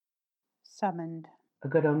Summoned. A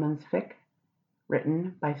Good Omens fic,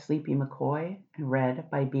 written by Sleepy McCoy and read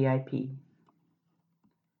by BIP.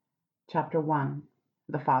 Chapter 1.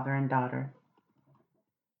 The Father and Daughter.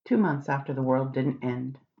 2 months after the world didn't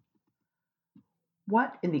end.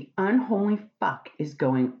 "What in the unholy fuck is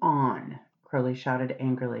going on?" Crowley shouted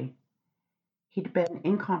angrily. He'd been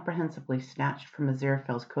incomprehensibly snatched from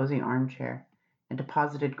Aziraphale's cozy armchair and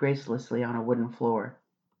deposited gracelessly on a wooden floor.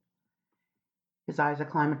 His eyes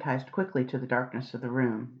acclimatized quickly to the darkness of the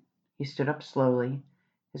room. He stood up slowly,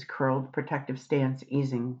 his curled, protective stance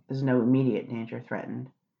easing as no immediate danger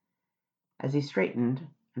threatened. As he straightened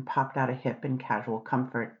and popped out a hip in casual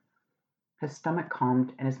comfort, his stomach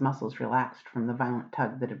calmed and his muscles relaxed from the violent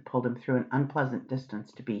tug that had pulled him through an unpleasant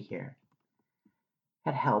distance to be here.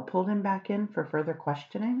 Had hell pulled him back in for further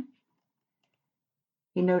questioning?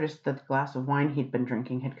 He noticed that the glass of wine he'd been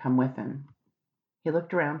drinking had come with him. He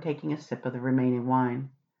looked around, taking a sip of the remaining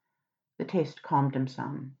wine. The taste calmed him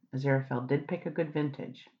some. Aziraphale did pick a good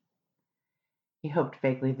vintage. He hoped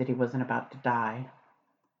vaguely that he wasn't about to die.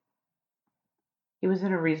 He was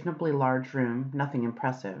in a reasonably large room, nothing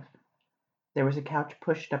impressive. There was a couch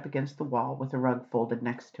pushed up against the wall with a rug folded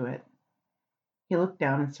next to it. He looked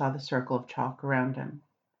down and saw the circle of chalk around him.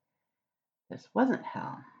 This wasn't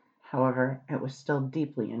hell. However, it was still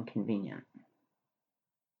deeply inconvenient.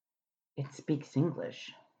 "It speaks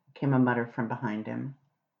English," came a mutter from behind him.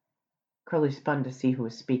 Crowley spun to see who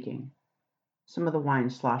was speaking. Some of the wine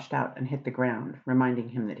sloshed out and hit the ground, reminding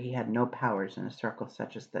him that he had no powers in a circle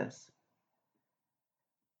such as this.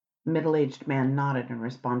 The middle-aged man nodded and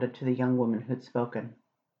responded to the young woman who'd spoken.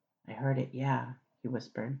 "I heard it, yeah," he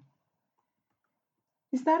whispered.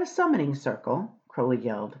 "Is that a summoning circle?" Crowley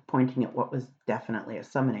yelled, pointing at what was definitely a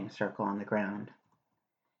summoning circle on the ground.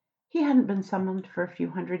 He hadn't been summoned for a few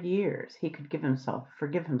hundred years. He could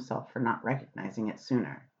forgive himself for not recognizing it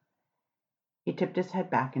sooner. He tipped his head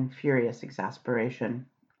back in furious exasperation.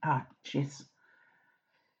 "Ah, jeez.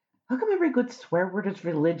 How come every good swear word is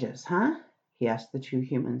religious, huh?" he asked the two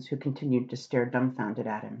humans, who continued to stare dumbfounded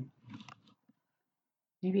at him.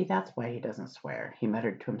 "Maybe that's why he doesn't swear," he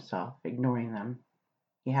muttered to himself, ignoring them.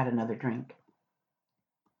 He had another drink.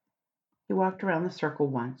 He walked around the circle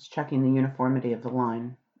once, checking the uniformity of the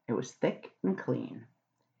line. It was thick and clean.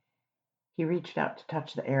 He reached out to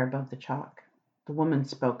touch the air above the chalk. The woman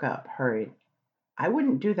spoke up, hurried. "I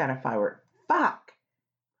wouldn't do that if I were—" "Fuck!"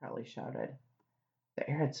 Crowley shouted. The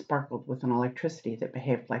air had sparkled with an electricity that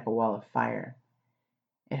behaved like a wall of fire.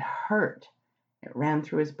 It hurt. It ran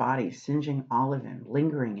through his body, singeing all of him,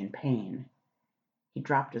 lingering in pain. He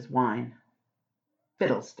dropped his wine.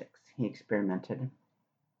 "Fiddlesticks," he experimented,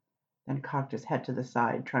 then cocked his head to the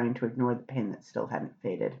side, trying to ignore the pain that still hadn't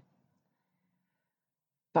faded.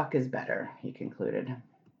 "Fuck is better," he concluded.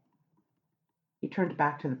 He turned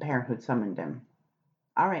back to the pair who'd summoned him.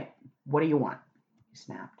 "All right, what do you want?" he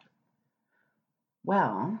snapped.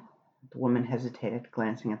 "Well," the woman hesitated,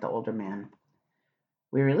 glancing at the older man.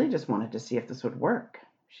 "We really just wanted to see if this would work,"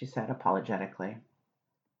 she said apologetically.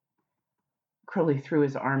 Crowley threw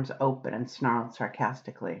his arms open and snarled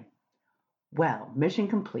sarcastically. "Well, mission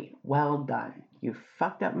complete. Well done. You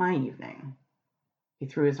fucked up my evening." He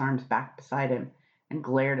threw his arms back beside him and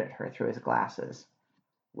glared at her through his glasses.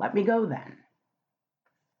 "Let me go, then."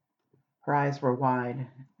 Her eyes were wide,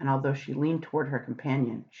 and although she leaned toward her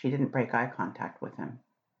companion, she didn't break eye contact with him.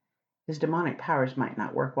 His demonic powers might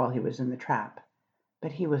not work while he was in the trap,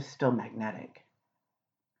 but he was still magnetic.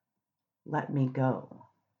 "Let me go,"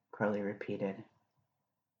 Crowley repeated.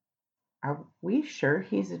 "Are we sure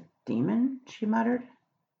he's a demon?" she muttered.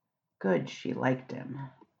 Good, she liked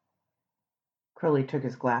him. Crowley took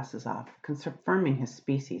his glasses off, confirming his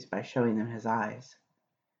species by showing them his eyes.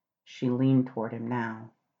 She leaned toward him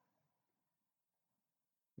now.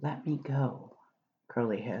 "Let me go,"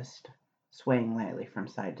 Crowley hissed, swaying lightly from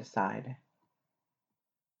side to side.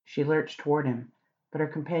 She lurched toward him, but her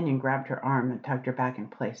companion grabbed her arm and tugged her back in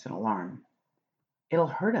place in alarm. "It'll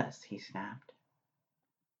hurt us," he snapped.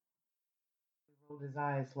 He rolled his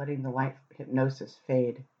eyes, letting the light hypnosis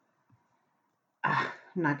fade. "I'm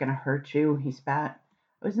not going to hurt you," he spat.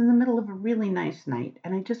 "I was in the middle of a really nice night,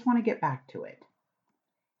 and I just want to get back to it."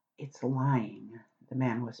 "It's lying," the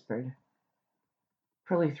man whispered.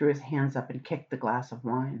 Crowley threw his hands up and kicked the glass of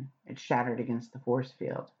wine. It shattered against the force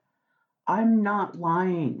field. "I'm not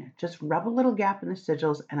lying. Just rub a little gap in the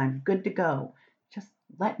sigils, and I'm good to go. Just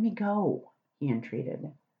let me go," he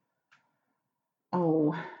entreated.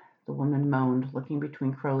 "Oh," the woman moaned, looking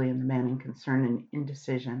between Crowley and the man in concern and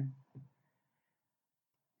indecision.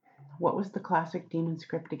 What was the classic demon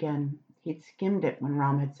script again? He'd skimmed it when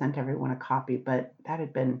Rom had sent everyone a copy, but that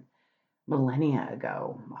had been millennia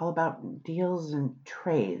ago, all about deals and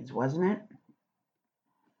trades, wasn't it?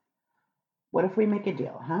 What if we make a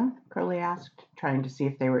deal, huh? Crowley asked, trying to see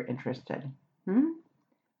if they were interested. Hmm?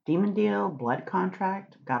 Demon deal, blood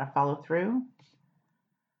contract, gotta follow through?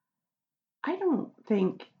 I don't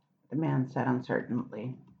think, the man said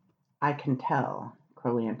uncertainly. I can tell,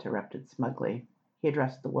 Crowley interrupted smugly. He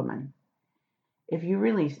addressed the woman. If you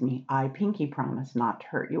release me, I pinky promise not to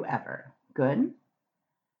hurt you ever. Good?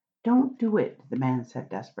 Don't do it, the man said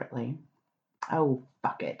desperately. Oh,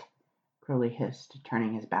 fuck it, Crowley hissed,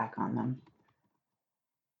 turning his back on them.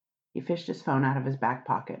 He fished his phone out of his back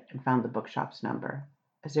pocket and found the bookshop's number.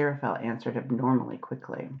 Aziraphale answered abnormally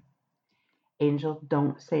quickly. Angel,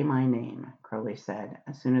 don't say my name, Crowley said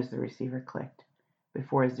as soon as the receiver clicked,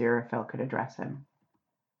 before Aziraphale could address him.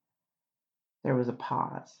 There was a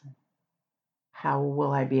pause. How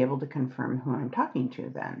will I be able to confirm who I'm talking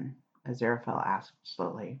to, then? Aziraphale asked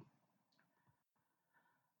slowly.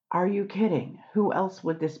 Are you kidding? Who else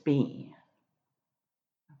would this be?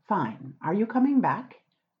 Fine. Are you coming back?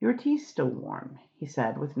 Your tea's still warm, he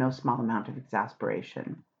said with no small amount of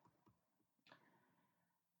exasperation.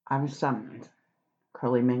 I'm summoned,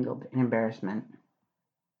 Crowley mingled in embarrassment.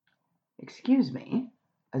 Excuse me,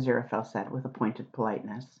 Aziraphale said with a pointed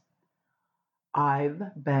politeness. I've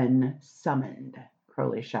been summoned,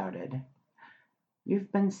 Crowley shouted.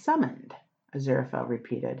 You've been summoned, Aziraphale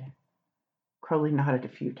repeated. Crowley nodded a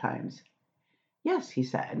few times. Yes, he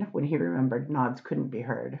said, when he remembered nods couldn't be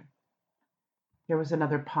heard. There was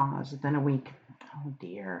another pause, then a weak, oh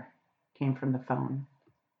dear, came from the phone.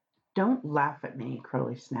 Don't laugh at me,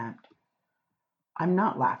 Crowley snapped. I'm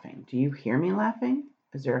not laughing. Do you hear me laughing?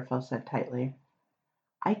 Aziraphale said tightly.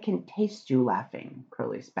 I can taste you laughing,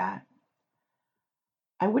 Crowley spat.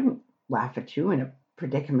 I wouldn't laugh at you in a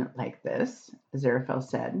predicament like this, Aziraphale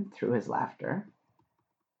said through his laughter.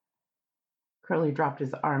 Crowley dropped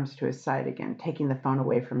his arms to his side again, taking the phone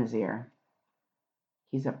away from his ear.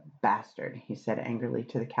 He's a bastard, he said angrily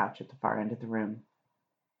to the couch at the far end of the room.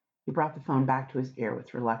 He brought the phone back to his ear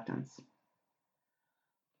with reluctance.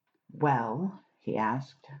 Well, he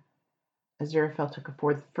asked. Aziraphale took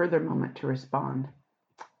a further moment to respond.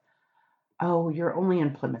 Oh, you're only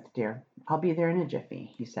in Plymouth, dear. I'll be there in a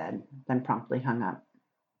jiffy, he said, then promptly hung up.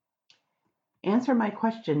 Answer my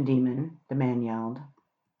question, demon, the man yelled.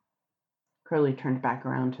 Crowley turned back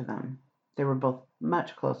around to them. They were both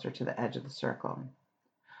much closer to the edge of the circle.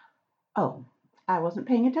 Oh, I wasn't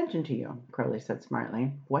paying attention to you, Crowley said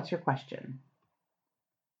smartly. What's your question?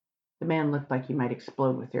 The man looked like he might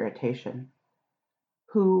explode with irritation.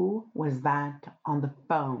 Who was that on the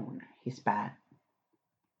phone? He spat.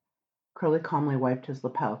 Crowley calmly wiped his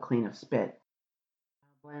lapel clean of spit,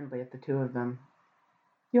 smiled blandly at the two of them.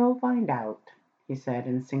 You'll find out, he said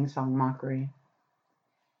in sing-song mockery.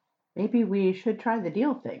 Maybe we should try the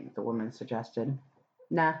deal thing, the woman suggested.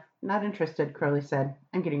 Nah, not interested, Crowley said.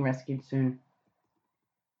 I'm getting rescued soon.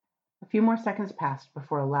 A few more seconds passed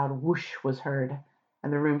before a loud whoosh was heard,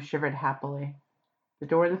 and the room shivered happily. The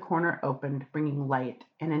door in the corner opened, bringing light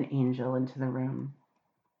and an angel into the room.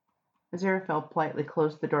 Aziraphale politely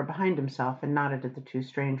closed the door behind himself and nodded at the two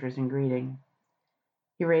strangers in greeting.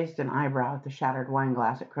 He raised an eyebrow at the shattered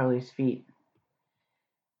wineglass at Crowley's feet.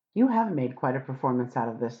 You have made quite a performance out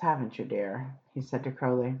of this, haven't you, dear? He said to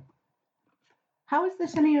Crowley. How is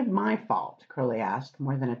this any of my fault? Crowley asked,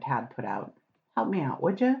 more than a tad put out. Help me out,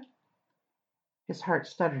 would you? His heart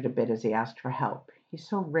stuttered a bit as he asked for help. He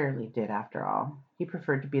so rarely did, after all. He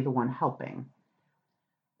preferred to be the one helping.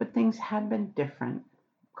 But things had been different,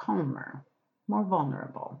 calmer, more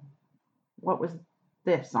vulnerable. What was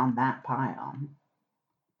this on that pile?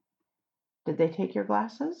 Did they take your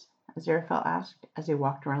glasses? Aziraphale asked as he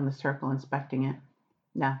walked around the circle inspecting it.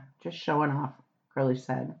 Nah, just showing off, Crowley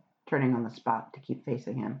said, turning on the spot to keep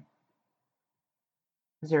facing him.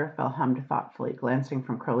 Aziraphale hummed thoughtfully, glancing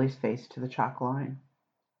from Crowley's face to the chalk line.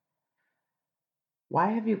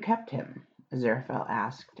 Why have you kept him? Aziraphale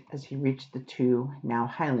asked as he reached the two now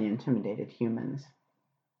highly intimidated humans.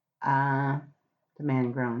 The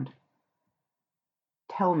man groaned.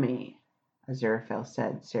 Tell me, Aziraphale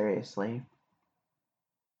said seriously.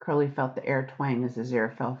 Crowley felt the air twang as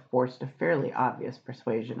Aziraphale forced a fairly obvious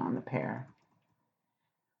persuasion on the pair.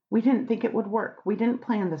 We didn't think it would work. We didn't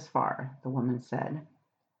plan this far, the woman said.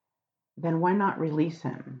 Then why not release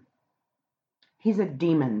him? He's a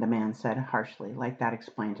demon, the man said harshly, like that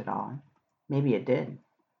explained it all. Maybe it did.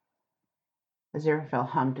 Aziraphale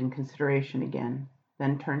hummed in consideration again,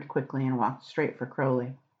 then turned quickly and walked straight for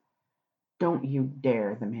Crowley. Don't you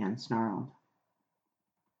dare, the man snarled.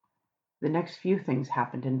 The next few things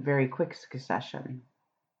happened in very quick succession.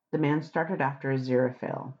 The man started after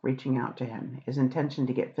Aziraphale, reaching out to him, his intention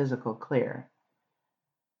to get physical clear.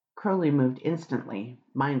 Crowley moved instantly,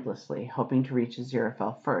 mindlessly, hoping to reach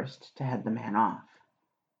Aziraphale first, to head the man off.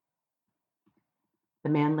 The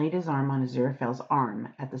man laid his arm on Aziraphale's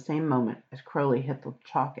arm at the same moment as Crowley hit the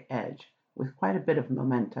chalk edge with quite a bit of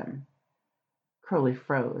momentum. Crowley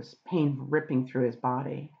froze, pain ripping through his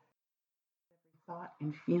body. Every thought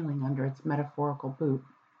and feeling under its metaphorical boot.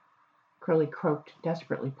 Crowley croaked,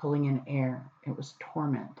 desperately pulling in air. It was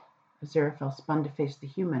torment. Aziraphale spun to face the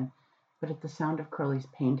human, but at the sound of Crowley's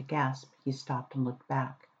pained gasp, he stopped and looked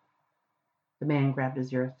back. The man grabbed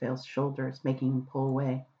Aziraphale's shoulders, making him pull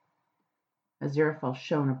away. Aziraphale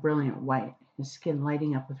shone a brilliant white, his skin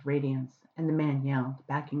lighting up with radiance, and the man yelled,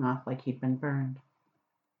 backing off like he'd been burned.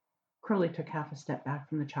 Crowley took half a step back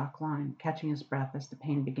from the chalk line, catching his breath as the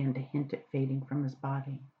pain began to hint at fading from his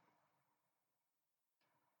body.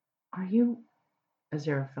 "Are you—"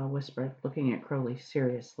 Aziraphale whispered, looking at Crowley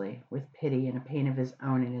seriously, with pity and a pain of his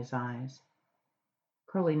own in his eyes.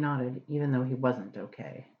 Crowley nodded, even though he wasn't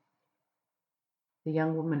okay. The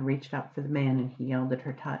young woman reached out for the man, and he yelled at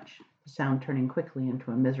her touch, the sound turning quickly into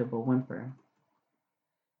a miserable whimper.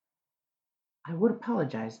 "I would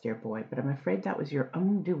apologize, dear boy, but I'm afraid that was your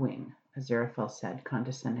own doing," Aziraphale said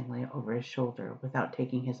condescendingly over his shoulder, without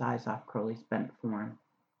taking his eyes off Crowley's bent form.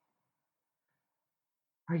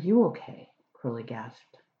 "Are you okay?" Crowley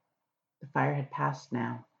gasped. The fire had passed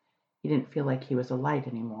now. He didn't feel like he was alight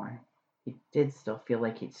anymore. He did still feel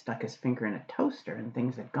like he'd stuck his finger in a toaster and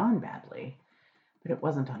things had gone badly, but it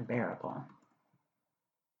wasn't unbearable.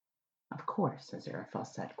 "Of course," Aziraphale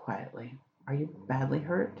said quietly. "Are you badly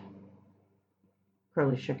hurt?"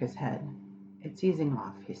 Crowley shook his head. "It's easing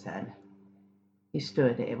off," he said. He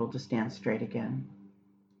stood, able to stand straight again.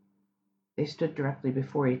 They stood directly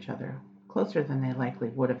before each other, closer than they likely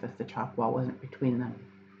would have if the chalk wall wasn't between them,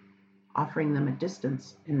 offering them a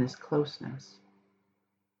distance in this closeness.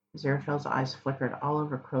 Aziraphale's eyes flickered all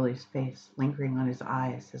over Crowley's face, lingering on his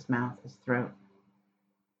eyes, his mouth, his throat.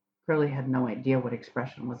 Crowley had no idea what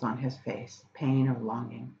expression was on his face, pain or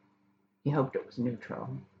longing. He hoped it was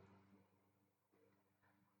neutral.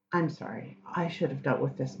 "I'm sorry. I should have dealt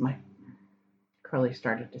with this Crowley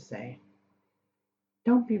started to say.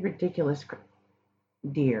 "Don't be ridiculous,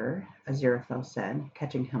 dear," Aziraphale said,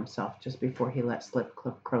 catching himself just before he let slip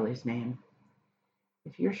Crowley's name.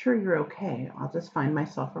 "If you're sure you're okay, I'll just find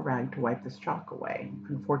myself a rag to wipe this chalk away.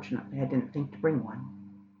 Unfortunately, I didn't think to bring one."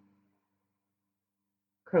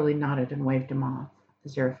 Crowley nodded and waved him off.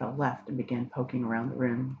 Aziraphale left and began poking around the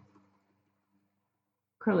room.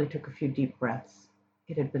 Crowley took a few deep breaths.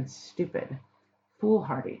 It had been stupid,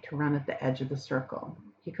 foolhardy to run at the edge of the circle.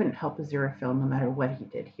 He couldn't help Aziraphale no matter what he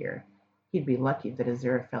did here. He'd be lucky that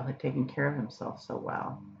Aziraphale had taken care of himself so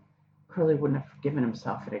well. Crowley wouldn't have forgiven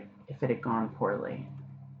himself if it had gone poorly.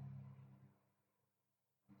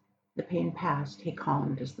 The pain passed, he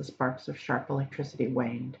calmed as the sparks of sharp electricity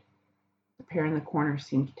waned. The pair in the corner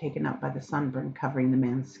seemed taken up by the sunburn covering the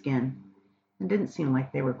man's skin, and didn't seem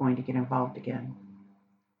like they were going to get involved again.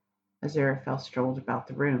 Aziraphale strolled about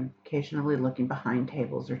the room, occasionally looking behind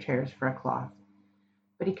tables or chairs for a cloth,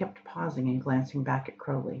 but he kept pausing and glancing back at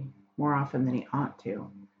Crowley, more often than he ought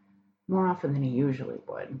to, more often than he usually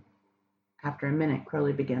would. After a minute,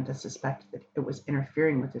 Crowley began to suspect that it was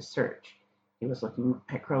interfering with his search. He was looking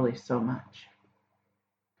at Crowley so much.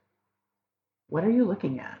 "What are you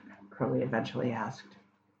looking at?" Crowley eventually asked.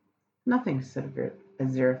 "Nothing," said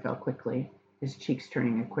Aziraphale quickly, his cheeks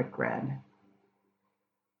turning a quick red.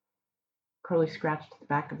 Crowley scratched the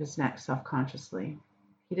back of his neck self-consciously.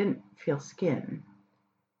 He didn't feel skin.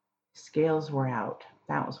 His scales were out.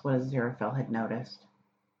 That was what Aziraphale had noticed.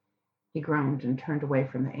 He groaned and turned away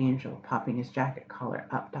from the angel, popping his jacket collar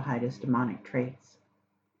up to hide his demonic traits.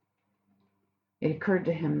 It occurred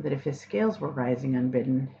to him that if his scales were rising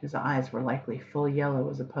unbidden, his eyes were likely full yellow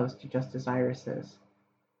as opposed to just his irises.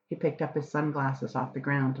 He picked up his sunglasses off the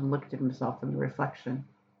ground and looked at himself in the reflection.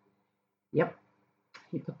 Yep,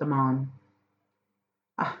 he put them on.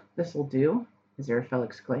 "Ah, this'll do," Aziraphale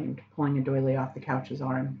exclaimed, pulling a doily off the couch's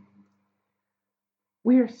arm.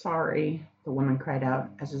 "We're sorry," the woman cried out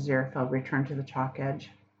as Aziraphale returned to the chalk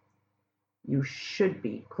edge. "You should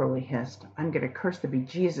be," Crowley hissed. "I'm going to curse the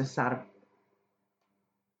bejesus out of—"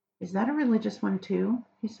 "Is that a religious one too?"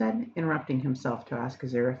 he said, interrupting himself to ask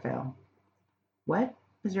Aziraphale. "What?"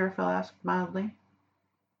 Aziraphale asked mildly.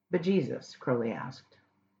 "Bejesus," Crowley asked.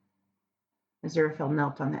 Aziraphale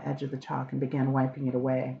knelt on the edge of the chalk and began wiping it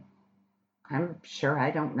away. "I'm sure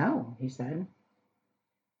I don't know," he said.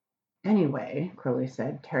 "Anyway," Crowley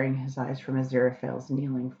said, tearing his eyes from Aziraphale's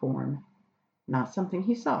kneeling form, not something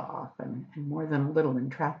he saw often, and more than a little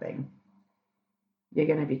entrapping. "You're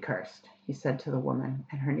going to be cursed," he said to the woman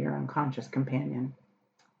and her near-unconscious companion.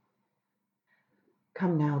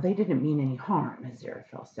 "Come now, they didn't mean any harm,"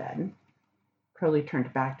 Aziraphale said. Crowley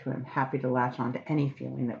turned back to him, happy to latch on to any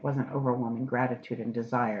feeling that wasn't overwhelming gratitude and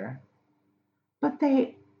desire. "But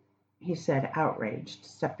they," he said, outraged,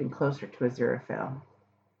 stepping closer to Aziraphale.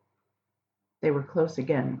 They were close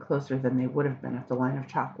again, closer than they would have been if the line of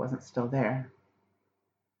chalk wasn't still there.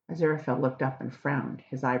 Aziraphale looked up and frowned,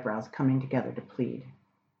 his eyebrows coming together to plead.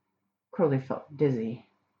 Crowley felt dizzy.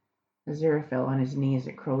 Aziraphale on his knees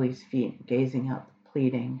at Crowley's feet, gazing up,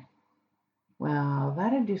 pleading. Well,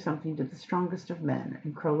 that'd do something to the strongest of men,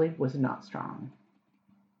 and Crowley was not strong.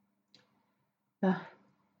 The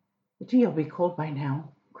tea'll be cold by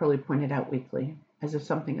now," Crowley pointed out weakly, as if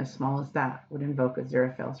something as small as that would invoke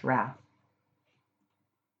Aziraphale's wrath.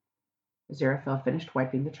 Aziraphale finished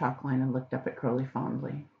wiping the chalk line and looked up at Crowley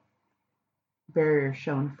fondly. The barrier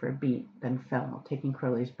shone for a beat, then fell, taking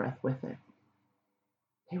Crowley's breath with it.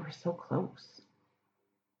 They were so close.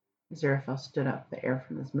 Aziraphale stood up, the air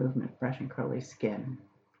from his movement brushing Crowley's skin.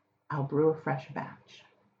 "I'll brew a fresh batch."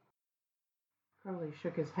 Crowley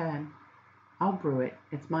shook his head. "I'll brew it.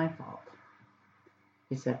 It's my fault,"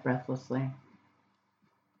 he said breathlessly.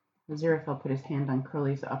 Aziraphale put his hand on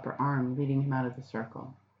Crowley's upper arm, leading him out of the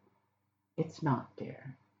circle. "It's not,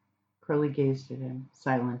 dear." Crowley gazed at him,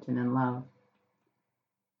 silent and in love.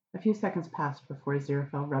 A few seconds passed before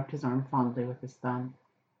Aziraphale rubbed his arm fondly with his thumb.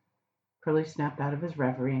 Crowley snapped out of his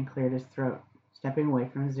reverie and cleared his throat, stepping away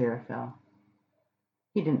from Aziraphale.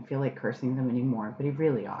 He didn't feel like cursing them anymore, but he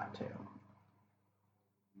really ought to.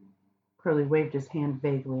 Crowley waved his hand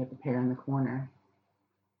vaguely at the pair in the corner.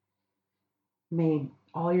 "May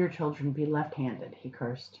all your children be left-handed," he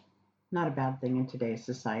cursed. Not a bad thing in today's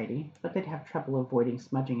society, but they'd have trouble avoiding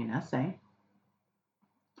smudging an essay.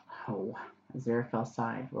 "Oh," Aziraphale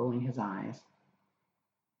sighed, rolling his eyes.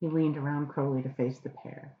 He leaned around Crowley to face the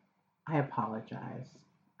pair. "I apologize.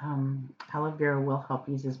 Aloe vera will help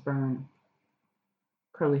ease his burn."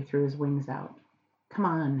 Crowley threw his wings out. "Come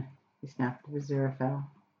on," he snapped at Aziraphale.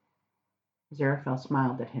 Aziraphale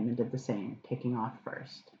smiled at him and did the same, taking off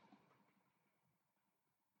first.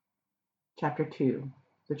 Chapter 2.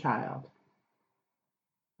 The Child.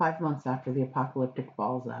 5 months after the apocalyptic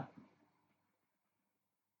ball's up.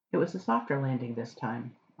 It was a softer landing this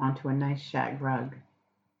time, onto a nice shag rug.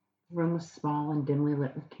 The room was small and dimly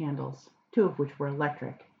lit with candles, 2 of which were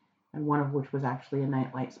electric, and 1 of which was actually a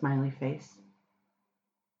nightlight smiley face.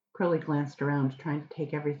 Crowley glanced around, trying to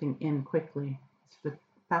take everything in quickly, his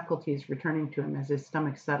faculties returning to him as his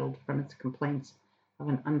stomach settled from its complaints of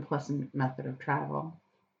an unpleasant method of travel.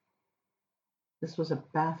 This was a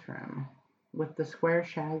bathroom, with the square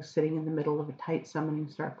shag sitting in the middle of a tight summoning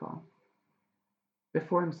circle.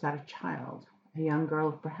 Before him sat a child, a young girl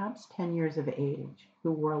of perhaps 10 years of age,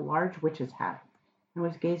 who wore a large witch's hat and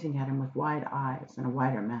was gazing at him with wide eyes and a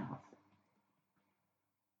wider mouth.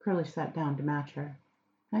 Curly sat down to match her.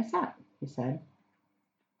 "I sat," he said.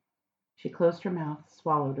 She closed her mouth,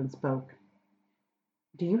 swallowed, and spoke.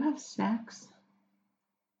 "Do you have snacks?"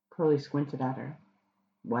 Curly squinted at her.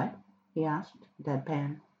 "What?" he asked,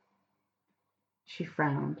 deadpan. She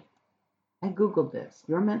frowned. "I googled this.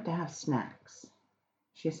 You're meant to have snacks."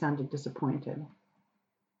 She sounded disappointed.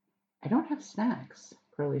 "I don't have snacks,"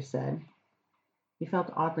 Curly said. He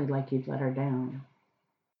felt oddly like he'd let her down.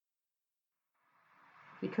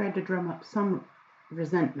 He tried to drum up some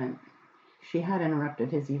resentment. She had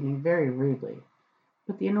interrupted his evening very rudely,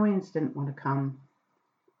 but the annoyance didn't want to come.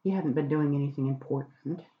 He hadn't been doing anything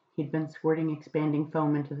important. He'd been squirting expanding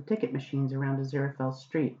foam into the ticket machines around Aziraphale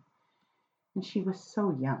Street. And she was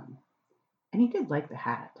so young. And he did like the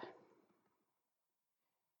hat.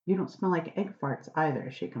 "You don't smell like egg farts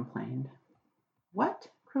either," she complained. "What?"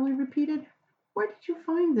 Curly repeated. "Where did you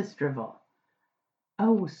find this drivel?"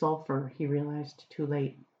 "Oh, sulfur," he realized too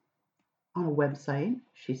late. "On a website,"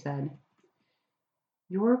 she said.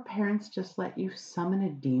 "Your parents just let you summon a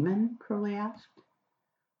demon?" Crowley asked.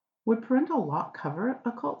 "Would parental lock cover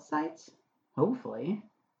occult sites?" "Hopefully."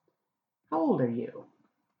 "How old are you?"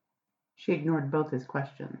 She ignored both his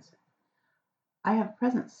questions. "I have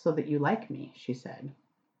presents so that you like me," she said.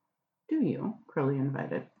 "Do you?" Crowley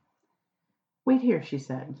invited. "Wait here," she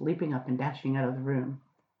said, leaping up and dashing out of the room.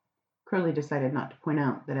 Crowley decided not to point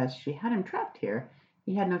out that as she had him trapped here,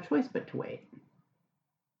 he had no choice but to wait.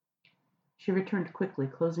 She returned quickly,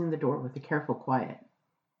 closing the door with a careful quiet.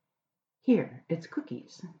 "Here, it's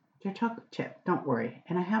cookies. They're chocolate chip, don't worry,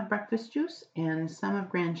 and I have breakfast juice and some of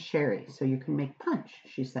Grand's sherry, so you can make punch,"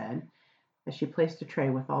 she said, as she placed a tray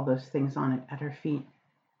with all those things on it at her feet.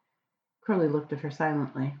 Curly looked at her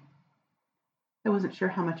silently. I wasn't sure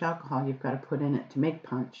how much alcohol you've got to put in it to make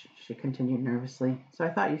punch, she continued nervously, so I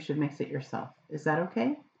thought you should mix it yourself. Is that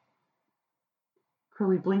okay?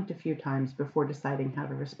 Curly blinked a few times before deciding how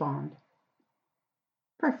to respond.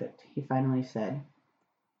 Perfect, he finally said.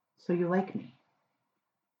 So you like me?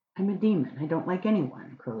 I'm a demon. I don't like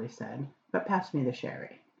anyone, Curly said, but pass me the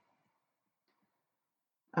sherry.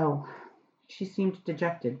 Oh, she seemed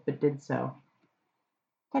dejected, but did so.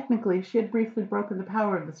 Technically, she had briefly broken the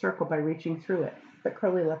power of the circle by reaching through it, but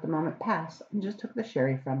Curly let the moment pass and just took the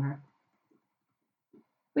sherry from her.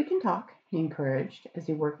 We can talk, he encouraged as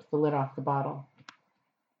he worked the lid off the bottle.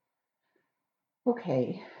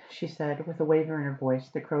 Okay, she said, with a waver in her voice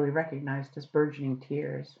that Curly recognized as burgeoning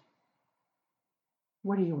tears.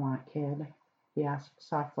 What do you want, kid? He asked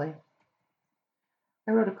softly.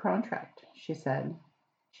 I wrote a contract, she said.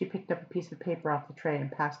 She picked up a piece of paper off the tray and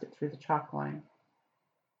passed it through the chalk line.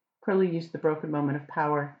 Curly used the broken moment of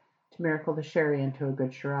power to miracle the sherry into a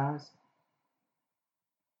good Shiraz.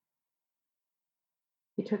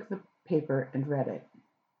 He took the paper and read it.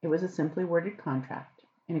 It was a simply worded contract.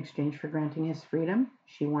 In exchange for granting his freedom,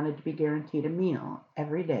 she wanted to be guaranteed a meal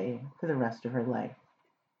every day for the rest of her life.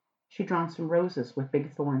 She'd drawn some roses with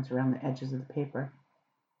big thorns around the edges of the paper.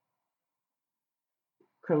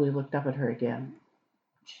 Curly looked up at her again.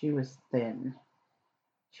 She was thin.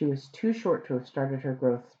 She was too short to have started her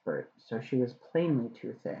growth spurt, so she was plainly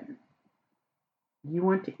too thin. You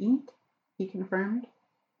want to eat? He confirmed.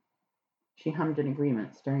 She hummed in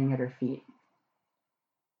agreement, staring at her feet.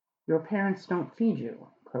 Your parents don't feed you,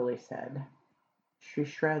 Curly said. She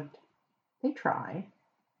shrugged. They try.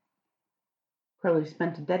 Curly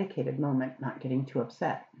spent a dedicated moment not getting too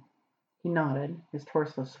upset. He nodded, his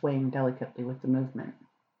torso swaying delicately with the movement.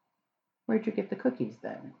 Where'd you get the cookies,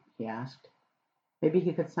 then? He asked. Maybe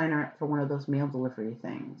he could sign her up for one of those meal delivery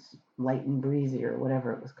things, Light and Breezy or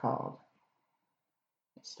whatever it was called.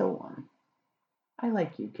 I stole one. I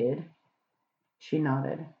like you, kid. She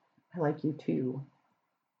nodded. I like you, too.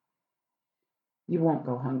 You won't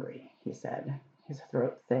go hungry, he said, his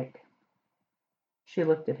throat thick. She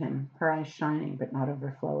looked at him, her eyes shining but not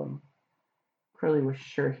overflowing. Curly was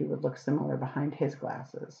sure he would look similar behind his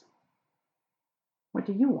glasses. What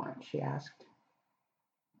do you want? She asked.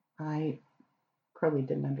 Curly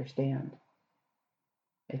didn't understand.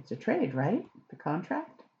 It's a trade, right? The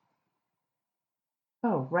contract?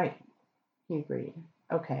 Oh, right, he agreed.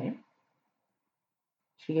 Okay.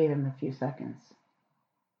 She gave him a few seconds.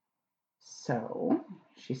 So,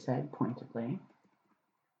 she said pointedly.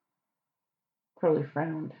 Curly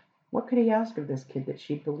frowned. What could he ask of this kid that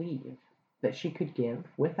she'd believe, that she could give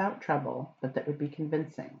without trouble, but that would be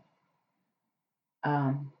convincing?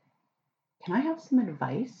 Can I have some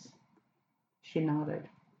advice? She nodded.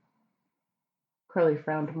 Curly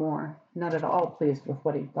frowned more, not at all pleased with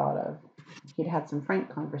what he'd thought of. He'd had some frank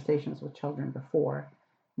conversations with children before,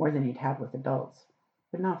 more than he'd had with adults,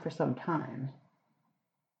 but not for some time.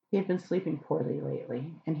 He had been sleeping poorly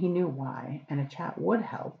lately, and he knew why, and a chat would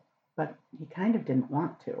help, but he kind of didn't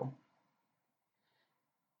want to.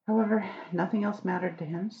 However, nothing else mattered to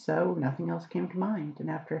him, so nothing else came to mind, and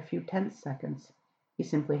after a few tense seconds, he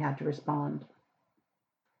simply had to respond.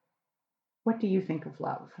 What do you think of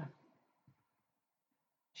love?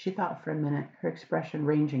 She thought for a minute, her expression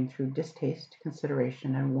ranging through distaste,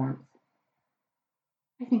 consideration, and warmth.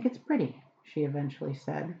 I think it's pretty, she eventually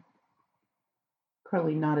said.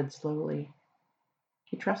 Curly nodded slowly.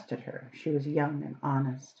 He trusted her. She was young and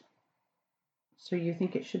honest. So you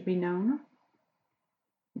think it should be known?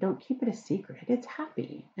 Don't keep it a secret. It's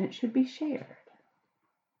happy, and it should be shared.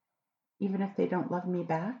 Even if they don't love me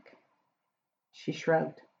back? She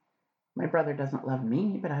shrugged. My brother doesn't love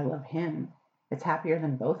me, but I love him. It's happier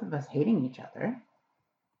than both of us hating each other.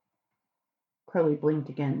 Curly blinked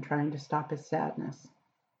again, trying to stop his sadness.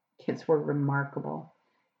 Kids were remarkable.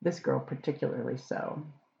 This girl particularly so.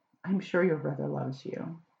 I'm sure your brother loves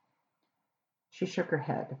you. She shook her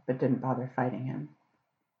head, but didn't bother fighting him.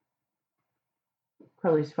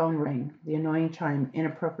 Curly's phone rang, the annoying chime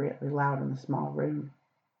inappropriately loud in the small room.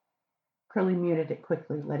 Curly muted it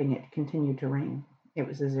quickly, letting it continue to ring. It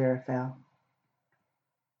was Aziraphale.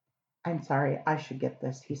 I'm sorry, I should get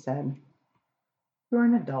this, he said. You're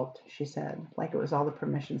an adult, she said, like it was all the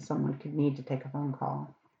permission someone could need to take a phone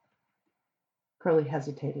call. Curly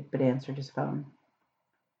hesitated, but answered his phone.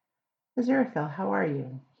 Aziraphale, how are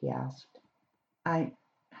you? He asked.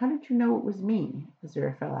 How did you know it was me?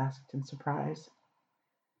 Aziraphale asked in surprise.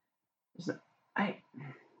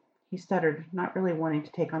 He stuttered, not really wanting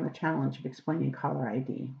to take on the challenge of explaining caller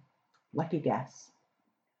ID. Lucky guess.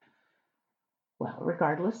 Well,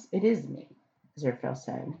 regardless, it is me, Aziraphale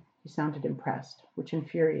said. He sounded impressed, which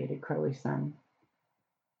infuriated Crowley's son.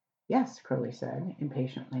 Yes, Crowley said,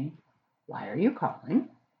 impatiently. Why are you calling?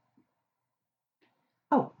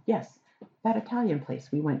 Oh, yes, that Italian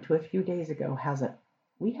place we went to a few days ago has a...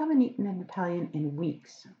 We haven't eaten an Italian in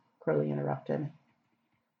weeks, Crowley interrupted.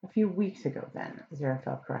 A few weeks ago, then,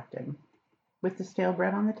 Aziraphale corrected. With the stale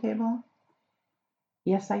bread on the table?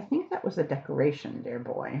 Yes, I think that was a decoration, dear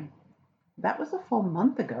boy. That was a full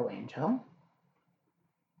month ago, Angel.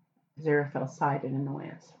 Aziraphale sighed in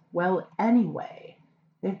annoyance. Well, anyway,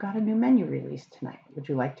 they've got a new menu released tonight. Would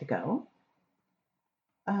you like to go?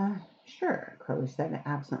 Sure, Crowley said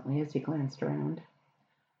absently as he glanced around.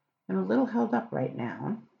 I'm a little held up right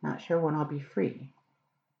now. Not sure when I'll be free.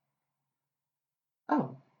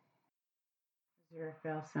 Oh.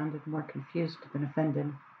 Aziraphale sounded more confused than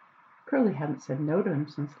offended. Crowley hadn't said no to him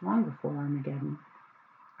since long before Armageddon.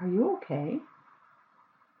 Are you okay?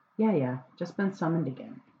 Yeah, just been summoned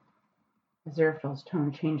again. Aziraphale's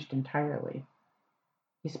tone changed entirely.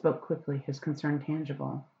 He spoke quickly, his concern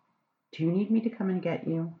tangible. Do you need me to come and get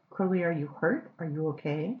you? Crowley, are you hurt? Are you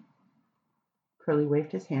okay? Crowley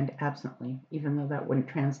waved his hand absently, even though that wouldn't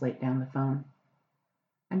translate down the phone.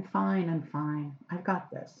 I'm fine. I've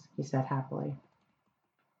got this, he said happily.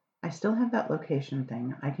 I still have that location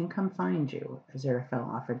thing. I can come find you,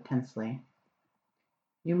 Aziraphale offered tensely.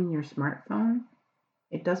 You mean your smartphone?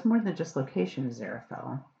 It does more than just location,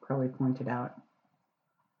 Aziraphale, Crowley pointed out.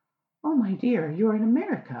 Oh, my dear, you are in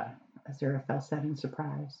America, Aziraphale said in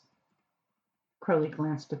surprise. Crowley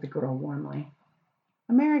glanced at the girl warmly.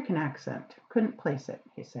 American accent. Couldn't place it,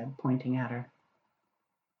 he said, pointing at her.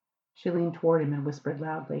 She leaned toward him and whispered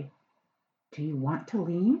loudly, Do you want to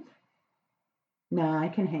leave? No, I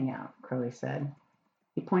can hang out, Crowley said.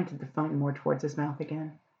 He pointed the phone more towards his mouth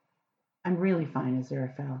again. I'm really fine,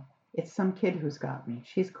 Aziraphale. It's some kid who's got me.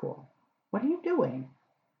 She's cool. What are you doing?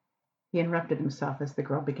 He interrupted himself as the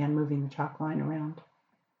girl began moving the chalk line around.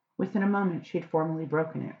 Within a moment, she had formally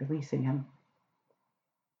broken it, releasing him.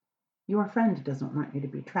 Your friend doesn't want you to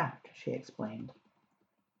be trapped, she explained.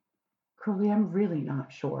 Crowley, I'm really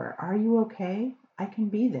not sure. Are you okay? I can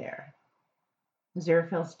be there.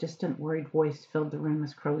 Aziraphale's distant, worried voice filled the room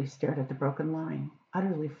as Crowley stared at the broken line,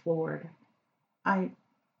 utterly floored.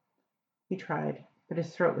 He tried, but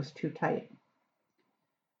his throat was too tight.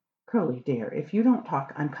 Crowley, dear, if you don't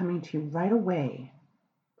talk, I'm coming to you right away.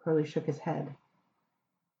 Crowley shook his head.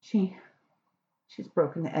 She's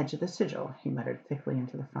broken the edge of the sigil, he muttered thickly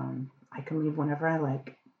into the phone. I can leave whenever I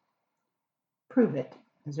like. Prove it,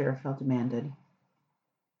 Aziraphale demanded.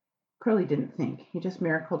 Crowley didn't think. He just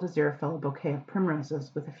miracled Aziraphale a bouquet of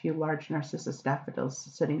primroses with a few large narcissus daffodils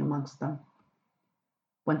sitting amongst them.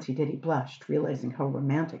 Once he did, he blushed, realizing how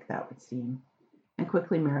romantic that would seem, and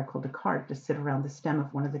quickly miracled a card to sit around the stem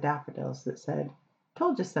of one of the daffodils that said,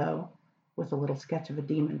 Told you so, with a little sketch of a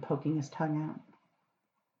demon poking his tongue out.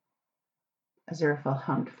 Aziraphale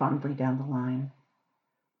hummed fondly down the line.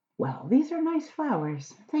 Well, these are nice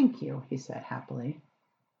flowers. Thank you, he said happily.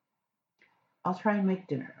 I'll try and make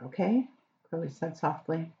dinner, okay? Crowley said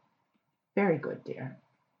softly. Very good, dear.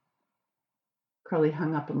 Crowley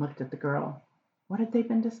hung up and looked at the girl. What had they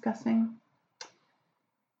been discussing?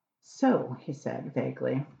 So, he said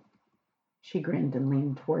vaguely. She grinned and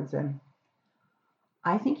leaned towards him.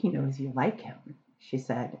 I think he knows you like him, she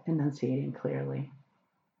said, enunciating clearly.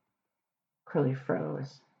 Crowley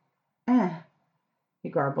froze. He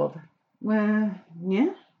garbled.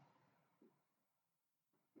 Yeah?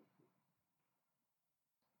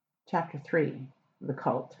 Chapter 3. The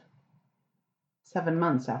Cult. 7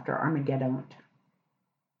 months after Armageddon.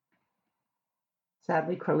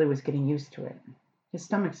 Sadly, Crowley was getting used to it. His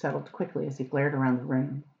stomach settled quickly as he glared around the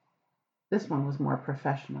room. This one was more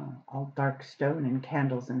professional, all dark stone and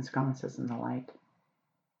candles and sconces in the light.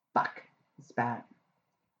 Fuck, he spat.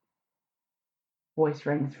 Voice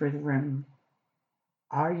rang through the room.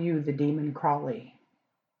 Are you the demon Crowley?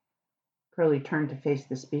 Crowley turned to face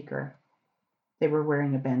the speaker. They were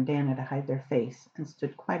wearing a bandana to hide their face and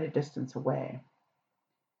stood quite a distance away.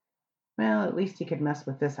 Well, at least he could mess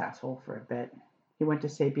with this asshole for a bit. He went to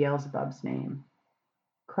say Beelzebub's name.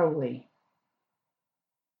 Crowley.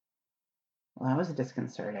 Well, that was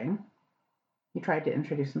disconcerting. He tried to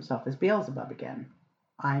introduce himself as Beelzebub again.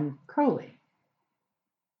 I'm Crowley.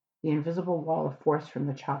 The invisible wall of force from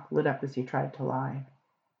the chalk lit up as he tried to lie.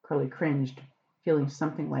 Crowley cringed, feeling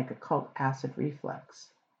something like a cult acid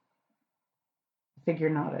reflex. The figure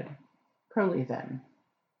nodded. Crowley, then.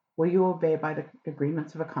 Will you obey by the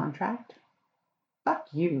agreements of a contract? Fuck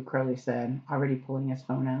you, Crowley said, already pulling his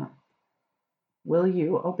phone out. Will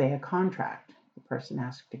you obey a contract? The person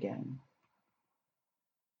asked again.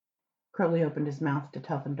 Crowley opened his mouth to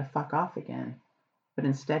tell them to fuck off again, but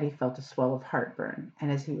instead he felt a swell of heartburn,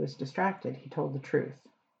 and as he was distracted, he told the truth.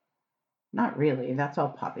 Not really, that's all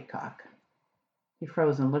poppycock. He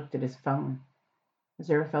froze and looked at his phone.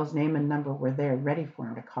 Aziraphale's name and number were there, ready for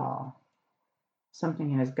him to call.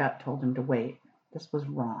 Something in his gut told him to wait. This was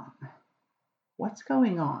wrong. What's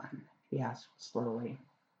going on? He asked slowly.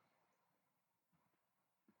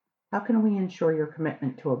 How can we ensure your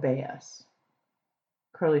commitment to obey us?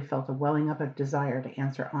 Crowley felt a welling up of desire to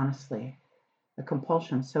answer honestly, a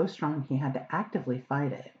compulsion so strong he had to actively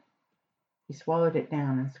fight it. He swallowed it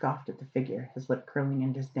down and scoffed at the figure, his lip curling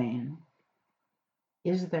in disdain.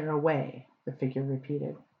 Is there a way? The figure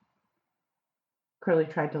repeated. Crowley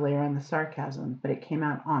tried to layer on the sarcasm, but it came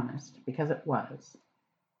out honest, because it was.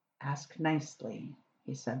 Ask nicely,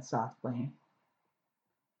 he said softly.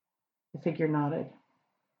 The figure nodded.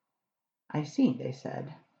 I see, they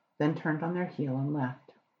said, then turned on their heel and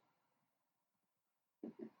left.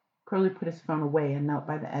 Crowley put his phone away and knelt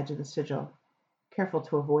by the edge of the sigil, careful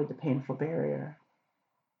to avoid the painful barrier.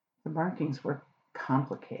 The markings were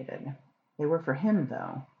complicated. They were for him,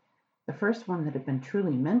 though. The first one that had been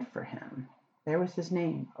truly meant for him. There was his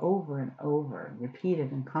name, over and over,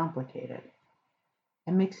 repeated and complicated.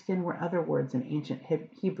 And mixed in were other words in ancient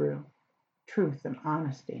Hebrew, truth and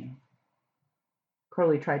honesty.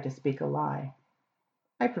 Crowley tried to speak a lie.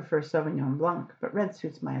 I prefer Sauvignon Blanc, but red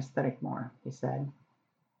suits my aesthetic more, he said.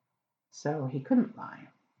 So he couldn't lie.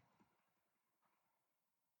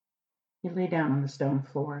 He lay down on the stone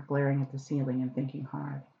floor, glaring at the ceiling and thinking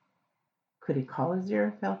hard. Could he call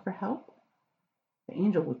Aziraphale for help? The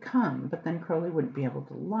angel would come, but then Crowley wouldn't be able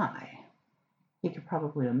to lie. He could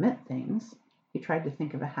probably omit things. He tried to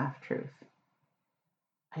think of a half-truth.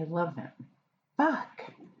 I love him.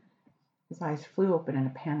 Fuck! His eyes flew open in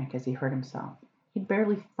a panic as he heard himself. He'd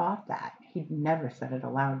barely thought that. He'd never said it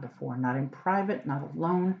aloud before, not in private, not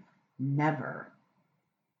alone, never.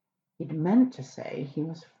 He'd meant to say he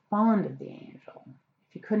was fond of the angel.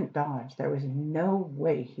 If he couldn't dodge, there was no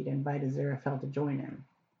way he'd invite Aziraphale to join him.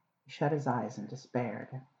 He shut his eyes and despaired.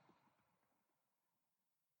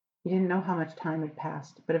 He didn't know how much time had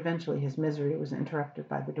passed, but eventually his misery was interrupted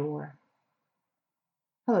by the door.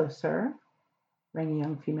 Hello, sir, rang a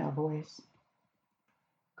young female voice.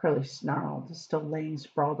 Crowley snarled, still laying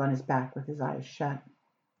sprawled on his back with his eyes shut.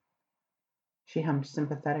 She hummed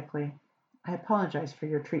sympathetically. I apologize for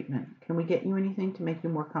your treatment. Can we get you anything to make you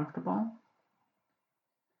more comfortable?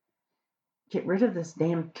 Get rid of this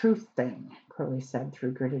damn truth thing, Crowley said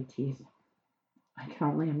through gritted teeth. I can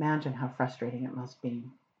only imagine how frustrating it must be.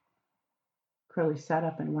 Crowley sat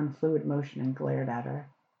up in one fluid motion and glared at her.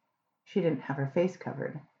 She didn't have her face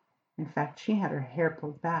covered. In fact, she had her hair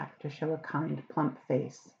pulled back to show a kind, plump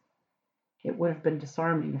face. It would have been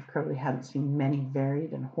disarming if Crowley hadn't seen many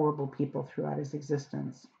varied and horrible people throughout his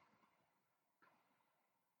existence.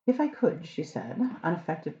 If I could, she said,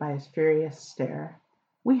 unaffected by his furious stare,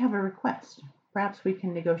 we have a request. Perhaps we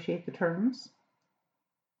can negotiate the terms?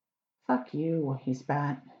 Fuck you, he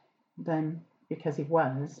spat. Then, because he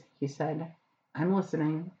was, he said, I'm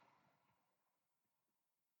listening.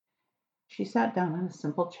 She sat down on a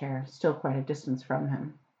simple chair, still quite a distance from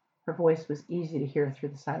him. Her voice was easy to hear through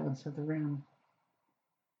the silence of the room.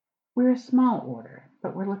 We're a small order,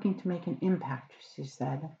 but we're looking to make an impact, she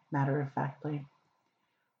said, matter-of-factly.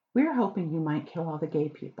 We're hoping you might kill all the gay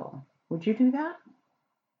people. Would you do that?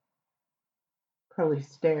 Crowley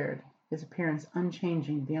stared, his appearance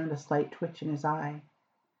unchanging beyond a slight twitch in his eye.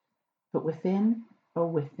 But within, oh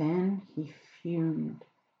within, he fumed.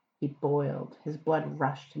 He boiled, his blood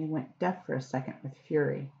rushed, and he went deaf for a second with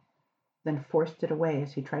fury, then forced it away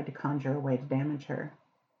as he tried to conjure a way to damage her.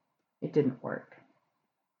 It didn't work.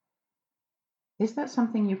 Is that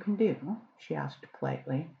something you can do? She asked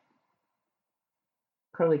politely.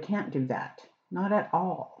 Crowley can't do that. Not at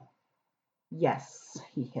all. Yes,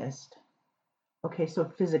 he hissed. Okay,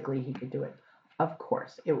 so physically he could do it. Of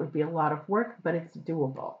course, it would be a lot of work, but it's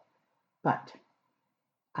doable. But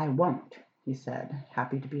I won't, he said,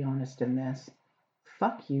 happy to be honest in this.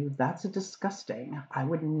 Fuck you, that's disgusting. I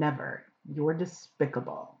would never. You're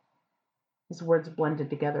despicable. His words blended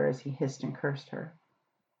together as he hissed and cursed her.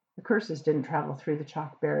 The curses didn't travel through the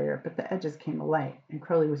chalk barrier, but the edges came alight, and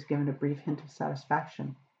Crowley was given a brief hint of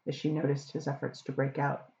satisfaction as she noticed his efforts to break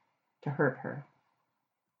out, to hurt her.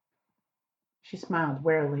 She smiled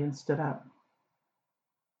warily and stood up.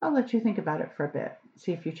 I'll let you think about it for a bit,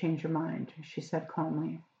 see if you change your mind, she said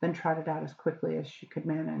calmly, then trotted out as quickly as she could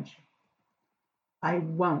manage. I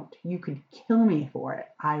won't. You could kill me for it.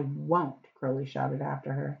 I won't, Crowley shouted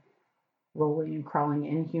after her, rolling and crawling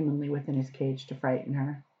inhumanly within his cage to frighten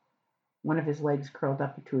her. One of his legs curled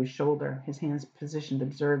up to his shoulder, his hands positioned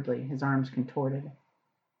absurdly, his arms contorted.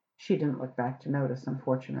 She didn't look back to notice,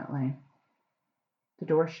 unfortunately. The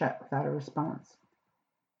door shut without a response.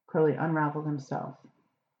 Crowley unraveled himself.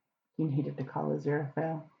 He needed to call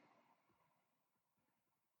Aziraphale.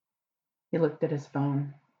 He looked at his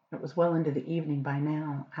phone. It was well into the evening by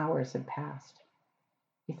now. Hours had passed.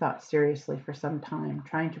 He thought seriously for some time,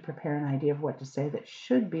 trying to prepare an idea of what to say that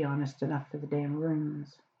should be honest enough for the damn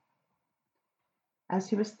rooms. As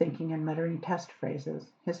he was thinking and muttering test phrases,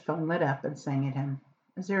 his phone lit up and sang at him.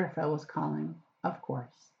 Aziraphale was calling, of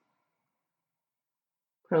course.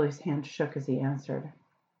 Crowley's hand shook as he answered.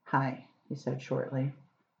 "Hi," he said shortly.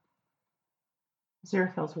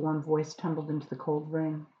 Aziraphale's warm voice tumbled into the cold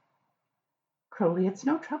room. "Crowley, it's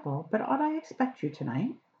no trouble, but ought I expect you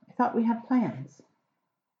tonight? I thought we had plans."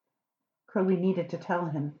 Crowley needed to tell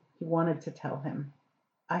him. He wanted to tell him.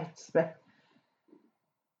 "I expect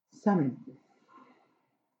some,"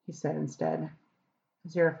 he said instead.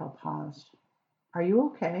 Aziraphale paused. "Are you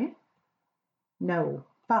okay?" "No.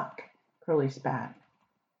 Fuck," Crowley spat.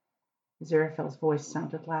 Aziraphale's voice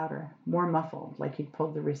sounded louder, more muffled, like he'd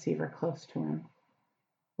pulled the receiver close to him.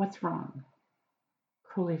 "What's wrong?"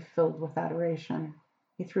 Crowley filled with adoration.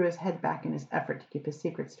 He threw his head back in his effort to keep his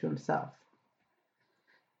secrets to himself.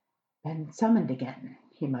 "Been summoned again,"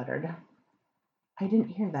 he muttered. "I didn't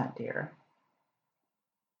hear that, dear."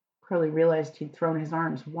 Crowley realized he'd thrown his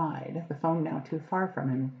arms wide, the phone now too far from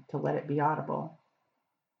him to let it be audible.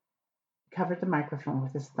 He covered the microphone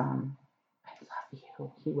with his thumb. "I love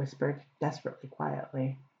you," he whispered, desperately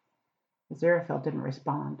quietly. Aziraphale didn't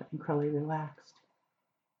respond, and Crowley relaxed.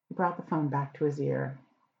 He brought the phone back to his ear.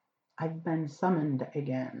 "I've been summoned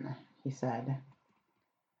again," he said.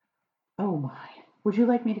 "Oh, my. Would you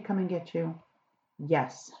like me to come and get you?"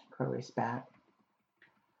 "Yes," Crowley spat.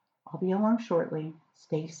 "I'll be along shortly.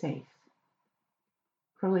 Stay safe."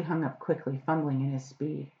 Crowley hung up quickly, fumbling in his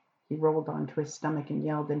speed. He rolled onto his stomach and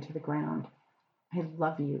yelled into the ground. "I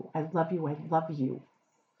love you. I love you. I love you.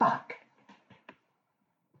 Fuck!"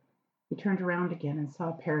 He turned around again and saw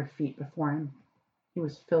a pair of feet before him. He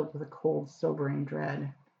was filled with a cold, sobering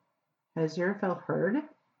dread. Had Aziraphale heard?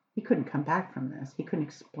 He couldn't come back from this. He couldn't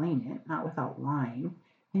explain it, not without lying.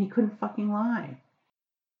 And he couldn't fucking lie.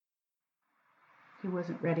 He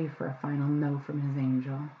wasn't ready for a final no from his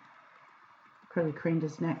angel. Crowley craned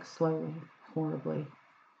his neck slowly, horribly.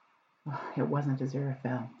 Oh, it wasn't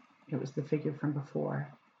Aziraphale. It was the figure from before.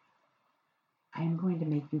 "I am going to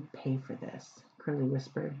make you pay for this," Crowley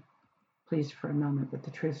whispered, pleased for a moment that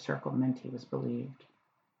the truth circle meant he was believed.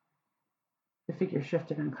 The figure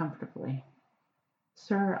shifted uncomfortably.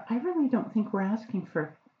 "Sir, I really don't think we're asking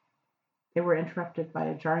for—" They were interrupted by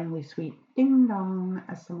a jarringly sweet ding-dong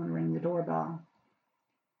as someone rang the doorbell.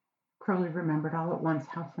 Crowley remembered all at once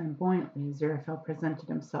how flamboyantly Aziraphale presented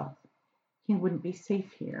himself. He wouldn't be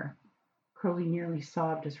safe here. Crowley nearly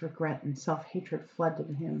sobbed as regret and self-hatred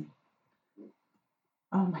flooded him.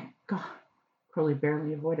 "Oh, my God!" Crowley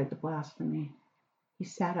barely avoided the blasphemy. He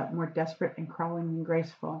sat up, more desperate and crawling than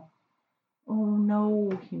graceful. "Oh, no,"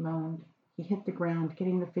 he moaned. He hit the ground,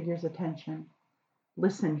 getting the figure's attention.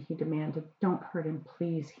 "Listen," he demanded. "Don't hurt him,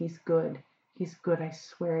 please. He's good. He's good. I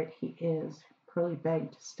swear it, he is." Crowley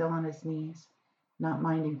begged, still on his knees, not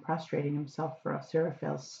minding prostrating himself for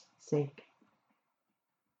Aziraphale's sake.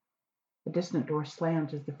 The distant door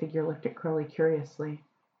slammed as the figure looked at Crowley curiously.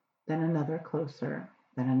 Then another, closer.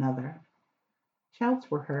 Then another. Shouts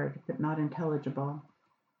were heard, but not intelligible.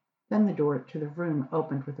 Then the door to the room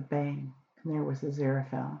opened with a bang, and there was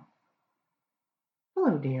Aziraphale.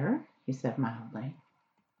 "Hello, dear," he said mildly.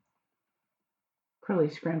 Crowley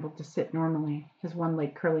scrambled to sit normally, his one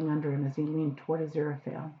leg curling under him as he leaned toward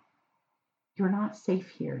Aziraphale. "You're not safe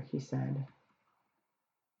here," he said.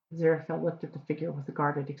 Aziraphale looked at the figure with a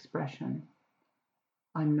guarded expression.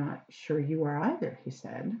 "I'm not sure you are either," he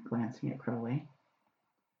said, glancing at Crowley.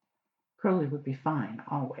 Crowley would be fine,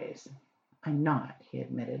 always. "I'm not," he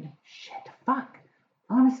admitted. "Shit, fuck.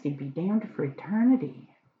 Honesty be damned for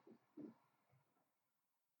eternity."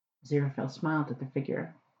 Aziraphale smiled at the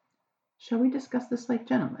figure. "Shall we discuss this like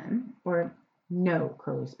gentlemen? Or—" "No,"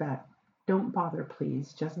 Crowley spat. "Don't bother,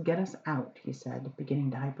 please. Just get us out," he said,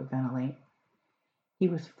 beginning to hyperventilate. He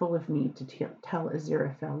was full of need to tell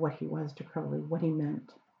Aziraphale what he was to Crowley, what he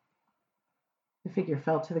meant. The figure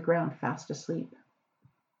fell to the ground, fast asleep.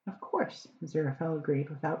 "Of course," Aziraphale agreed,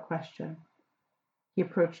 without question. He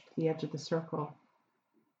approached the edge of the circle.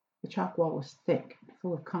 The chalk wall was thick,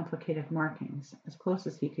 full of complicated markings. As close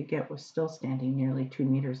as he could get was still standing nearly 2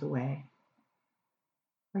 meters away.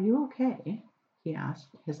 "Are you okay?" he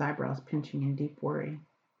asked, his eyebrows pinching in deep worry.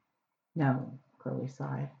 "No," Crowley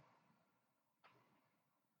sighed.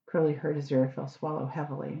 Crowley heard Aziraphale swallow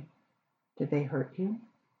heavily. Did they hurt you?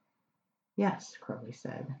 Yes, Crowley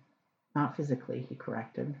said. Not physically, he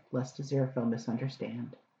corrected, lest Aziraphale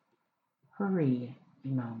misunderstand. Hurry, he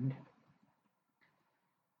moaned.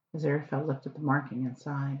 Aziraphale looked at the marking and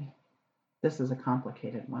sighed. This is a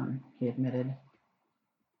complicated one, he admitted.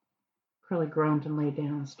 Crowley groaned and lay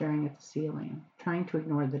down, staring at the ceiling, trying to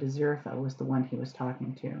ignore that Aziraphale was the one he was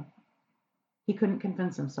talking to. He couldn't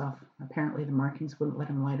convince himself. Apparently the markings wouldn't let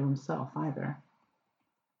him lie to himself either.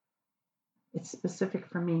 It's specific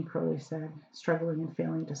for me, Crowley said, struggling and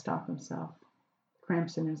failing to stop himself. The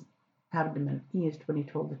cramps in his abdomen eased when he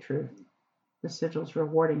told the truth, the sigils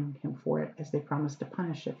rewarding him for it as they promised to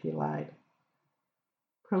punish if he lied.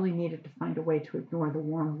 Crowley needed to find a way to ignore the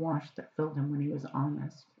warm wash that filled him when he was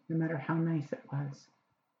honest, no matter how nice it was.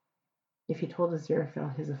 If he told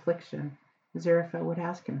Aziraphale his affliction, Aziraphale would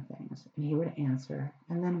ask him things, and he would answer,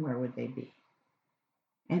 and then where would they be?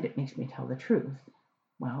 And it makes me tell the truth.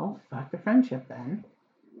 Well, fuck the friendship then.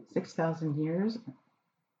 6,000 years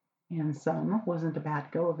and some wasn't a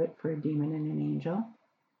bad go of it for a demon and an angel.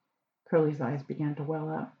 Crowley's eyes began to well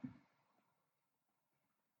up.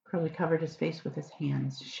 Crowley covered his face with his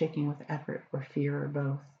hands, shaking with effort or fear or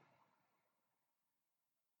both.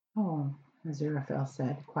 Oh, Aziraphale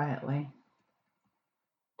said quietly.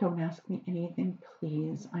 Don't ask me anything,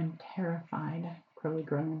 please. I'm terrified, Crowley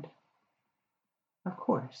groaned. Of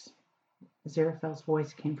course. Aziraphale's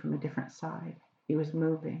voice came from a different side. He was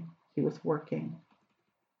moving. He was working.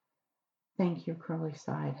 Thank you, Crowley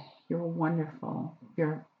sighed. You're wonderful.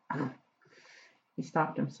 You're... He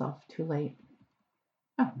stopped himself, too late.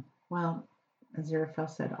 Oh, well, Aziraphale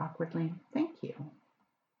said awkwardly, thank you.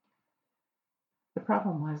 The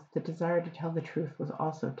problem was the desire to tell the truth was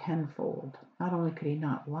also tenfold. Not only could he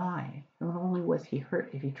not lie, not only was he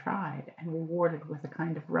hurt if he tried, and rewarded with a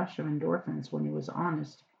kind of rush of endorphins when he was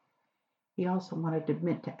honest, he also wanted to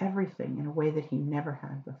admit to everything in a way that he never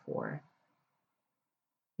had before.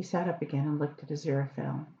 He sat up again and looked at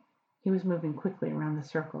Aziraphale. He was moving quickly around the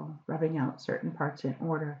circle, rubbing out certain parts in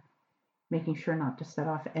order, making sure not to set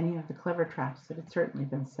off any of the clever traps that had certainly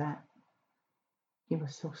been set. He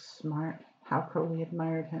was so smart. How Crowley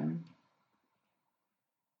admired him.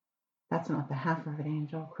 That's not the half of it,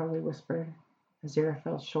 Angel, Crowley whispered.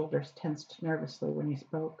 Aziraphale's shoulders tensed nervously when he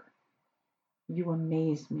spoke. You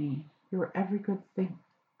amaze me. You are every good thing.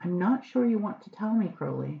 I'm not sure you want to tell me,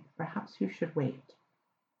 Crowley. Perhaps you should wait.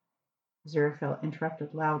 Aziraphale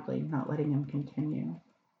interrupted loudly, not letting him continue.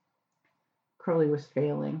 Crowley was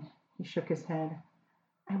failing. He shook his head.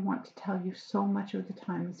 I want to tell you so much of the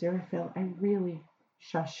time, Aziraphale. I really...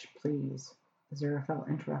 Shush, please, Aziraphale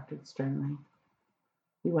interrupted sternly.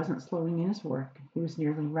 He wasn't slowing in his work. He was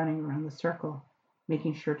nearly running around the circle,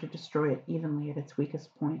 making sure to destroy it evenly at its weakest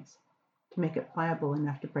points, to make it pliable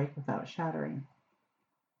enough to break without shattering.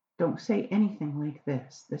 Don't say anything like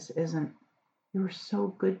this. This isn't... You were so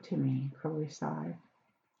good to me, Crowley sighed.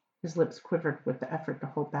 His lips quivered with the effort to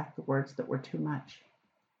hold back the words that were too much.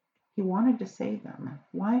 He wanted to say them.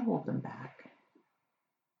 Why hold them back?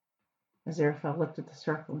 Aziraphale looked at the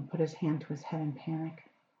circle and put his hand to his head in panic.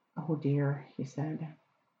 Oh dear, he said.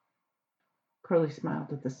 Crowley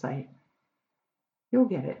smiled at the sight. You'll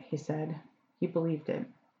get it, he said. He believed it.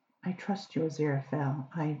 I trust you,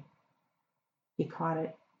 Aziraphale. He caught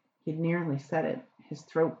it. He'd nearly said it. His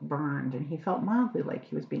throat burned, and he felt mildly like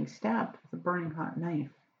he was being stabbed with a burning hot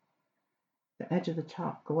knife. The edge of the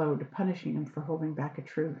chalk glowed, punishing him for holding back a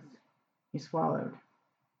truth. He swallowed.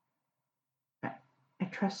 I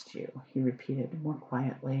trust you, he repeated, more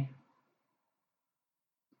quietly.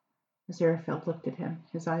 Aziraphale looked at him,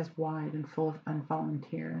 his eyes wide and full of unfallen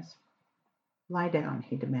tears. Lie down,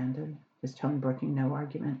 he demanded, his tone brooking no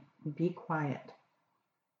argument. Be quiet.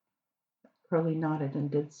 Crowley nodded and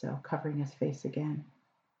did so, covering his face again.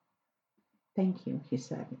 Thank you, he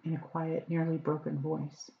said, in a quiet, nearly broken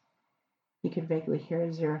voice. He could vaguely hear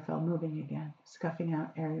Aziraphale moving again, scuffing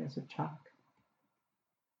out areas of chalk.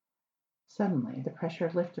 Suddenly, the pressure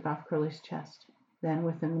lifted off Crowley's chest. Then,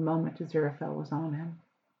 within the moment, Aziraphale was on him.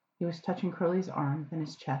 He was touching Crowley's arm, then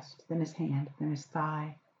his chest, then his hand, then his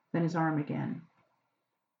thigh, then his arm again.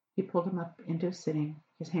 He pulled him up into a sitting,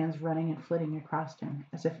 his hands running and flitting across him,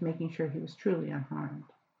 as if making sure he was truly unharmed.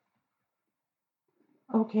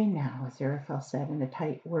 Okay now, Aziraphale said in a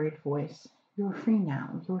tight, worried voice. You're free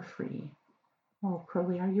now. You're free. Oh,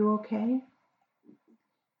 Crowley, are you okay?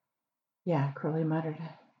 Yeah, Crowley muttered.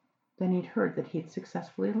 Then he'd heard that he'd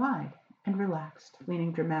successfully lied, and relaxed,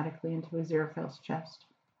 leaning dramatically into Aziraphale's chest.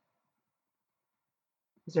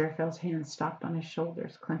 Aziraphale's hands stopped on his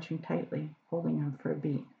shoulders, clenching tightly, holding him for a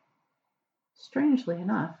beat. Strangely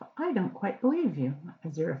enough, I don't quite believe you,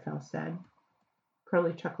 Aziraphale said.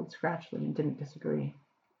 Crowley chuckled scratchily and didn't disagree.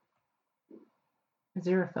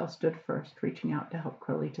 Aziraphale stood first, reaching out to help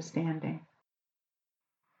Crowley to standing.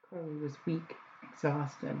 Crowley was weak,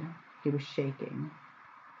 exhausted. He was shaking.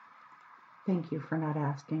 Thank you for not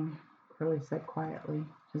asking, Crowley said quietly,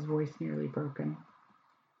 his voice nearly broken.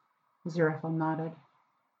 Aziraphale nodded.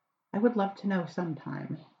 I would love to know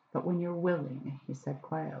sometime, but when you're willing, he said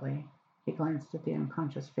quietly. He glanced at the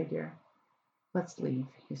unconscious figure. Let's leave,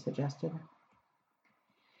 he suggested.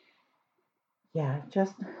 Yeah,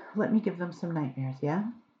 just let me give them some nightmares, yeah?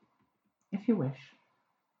 If you wish.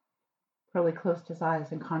 Crowley closed his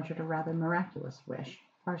eyes and conjured a rather miraculous wish,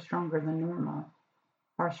 far stronger than normal,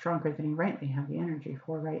 far stronger than he rightly had the energy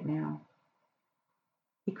for right now.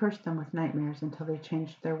 He cursed them with nightmares until they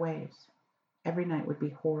changed their ways. Every night would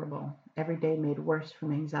be horrible, every day made worse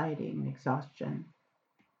from anxiety and exhaustion.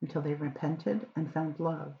 Until they repented and found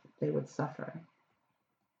love, they would suffer.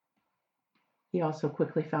 He also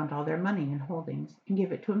quickly found all their money and holdings and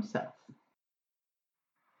gave it to himself.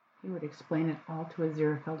 He would explain it all to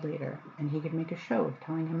Aziraphale later, and he could make a show of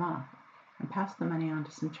telling him off and pass the money on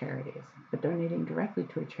to some charities, but donating directly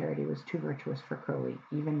to a charity was too virtuous for Crowley,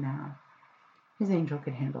 even now. His angel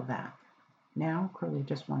could handle that. Now Crowley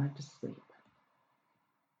just wanted to sleep.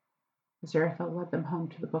 Aziraphale led them home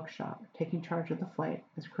to the bookshop, taking charge of the flight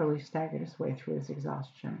as Crowley staggered his way through his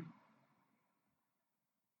exhaustion.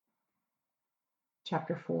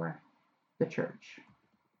 Chapter 4. The Church.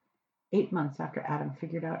 8 months after Adam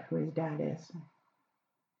figured out who his dad is.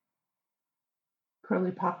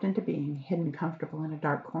 Crowley popped into being, hidden comfortable in a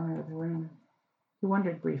dark corner of the room. He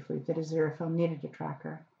wondered briefly that Aziraphale needed a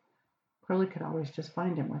tracker. Crowley could always just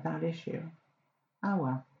find him without issue. Oh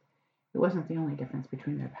well, it wasn't the only difference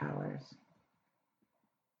between their powers.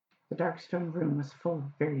 The dark stone room was full of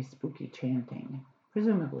very spooky chanting,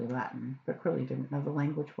 presumably Latin, but Crowley didn't know the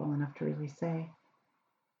language well enough to really say.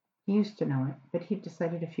 He used to know it, but he'd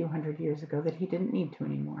decided a few hundred years ago that he didn't need to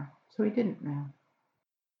anymore, so he didn't know.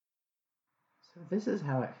 So this is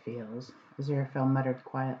how it feels, Aziraphale muttered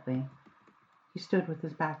quietly. He stood with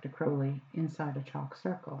his back to Crowley, inside a chalk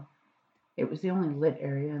circle. It was the only lit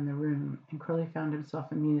area in the room, and Crowley found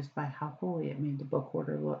himself amused by how holy it made the book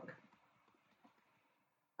order look.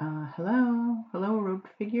 Hello, robed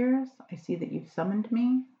figures. I see that you've summoned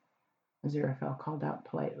me, Aziraphale called out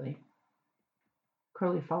politely.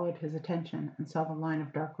 Crowley followed his attention and saw the line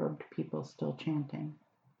of dark-robed people still chanting.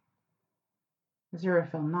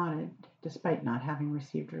 Aziraphale nodded, despite not having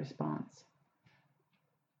received a response.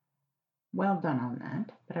 Well done on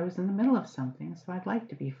that, but I was in the middle of something, so I'd like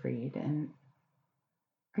to be freed, and...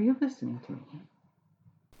 Are you listening to me?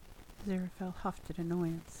 Aziraphale huffed in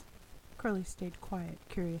annoyance. Crowley stayed quiet,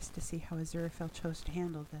 curious to see how Aziraphale chose to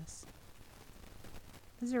handle this.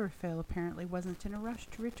 Aziraphale apparently wasn't in a rush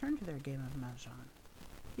to return to their game of mahjong.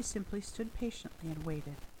 He simply stood patiently and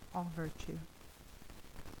waited, all virtue.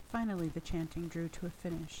 Finally the chanting drew to a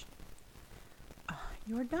finish.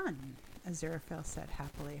 You're done, Aziraphale said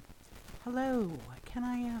happily. Hello, can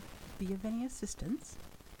I be of any assistance?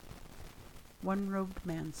 One robed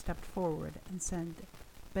man stepped forward and said,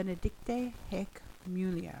 Benedicte haec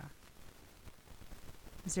mulier.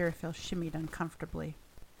 Aziraphale shimmied uncomfortably.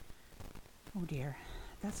 Oh dear,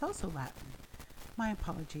 that's also Latin. My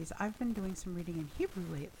apologies, I've been doing some reading in Hebrew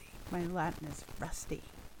lately. My Latin is rusty.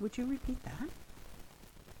 Would you repeat that?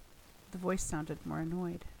 The voice sounded more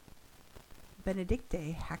annoyed.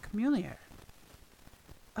 Benedicte hac mulier.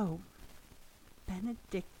 Oh,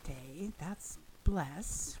 Benedicte, that's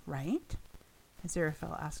bless, right?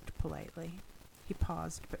 Aziraphale asked politely. He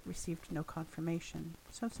paused, but received no confirmation,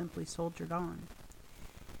 so simply soldiered on.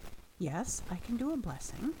 Yes, I can do a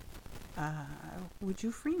blessing. Would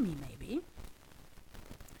you free me, maybe?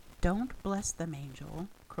 Don't bless them, Angel,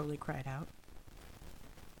 Crowley cried out.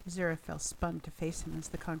 Aziraphale spun to face him as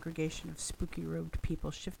the congregation of spooky-robed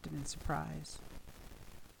people shifted in surprise.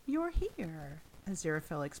 You're here,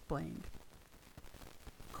 Aziraphale explained.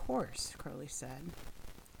 Of course, Crowley said.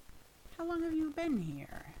 How long have you been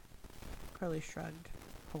here? Crowley shrugged.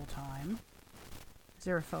 Whole time.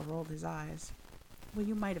 Aziraphale rolled his eyes. Well,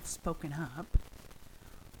 you might have spoken up.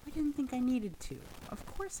 I didn't think I needed to. Of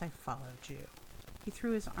course I followed you. He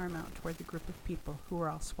threw his arm out toward the group of people who were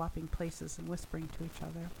all swapping places and whispering to each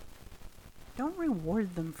other. Don't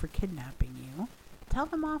reward them for kidnapping you. Tell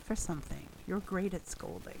them off for something. You're great at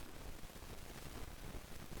scolding.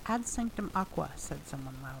 Ad sanctum aqua, said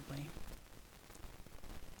someone loudly.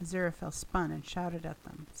 Aziraphale spun and shouted at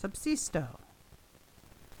them, Subsisto!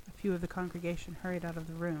 A few of the congregation hurried out of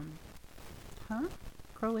the room. Huh?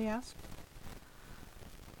 Crowley asked.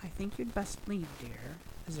 I think you'd best leave, dear,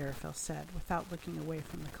 Aziraphale said, without looking away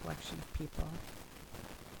from the collection of people.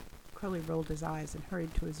 Crowley rolled his eyes and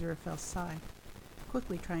hurried to Aziraphale's side,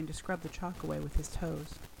 quickly trying to scrub the chalk away with his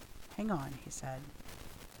toes. Hang on, he said.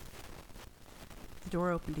 The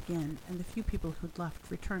door opened again, and the few people who'd left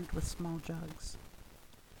returned with small jugs.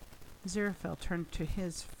 Aziraphale turned to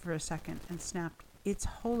his for a second and snapped, "It's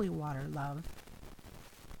holy water, love."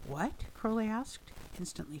 "What?" Crowley asked,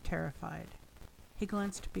 instantly terrified. He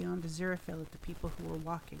glanced beyond Aziraphale at the people who were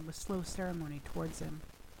walking with slow ceremony towards him.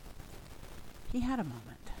 He had a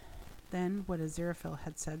moment. Then what Aziraphale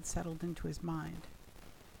had said settled into his mind.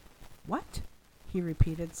 "What?" he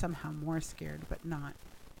repeated, somehow more scared, but not.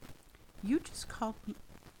 "You just called me...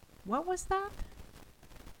 What was that?"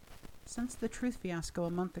 Since the truth fiasco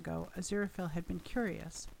a month ago, Aziraphale had been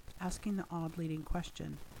curious, asking the odd leading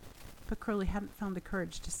question, but Crowley hadn't found the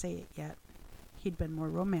courage to say it yet. He'd been more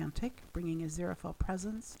romantic, bringing Aziraphale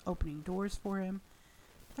presents, opening doors for him,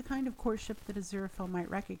 the kind of courtship that Aziraphale might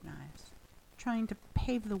recognize, trying to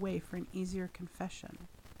pave the way for an easier confession.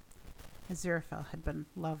 Aziraphale had been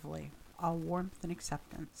lovely, all warmth and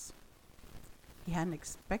acceptance. He hadn't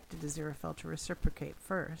expected Aziraphale to reciprocate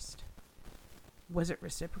first. Was it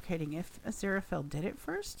reciprocating if Aziraphale did it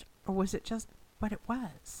first, or was it just what it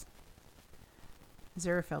was?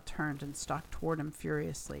 Aziraphale turned and stalked toward him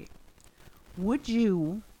furiously. "Would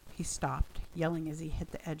you—" He stopped, yelling as he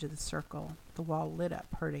hit the edge of the circle. The wall lit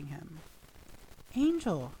up, hurting him.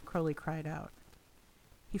 "Angel!" Crowley cried out.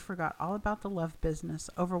 He forgot all about the love business,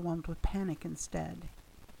 overwhelmed with panic instead.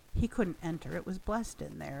 He couldn't enter. It was blessed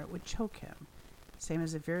in there. It would choke him. Same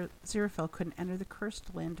as if Aziraphale couldn't enter the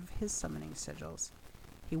cursed land of his summoning sigils.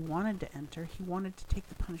 He wanted to enter. He wanted to take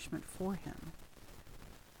the punishment for him.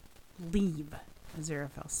 "Leave,"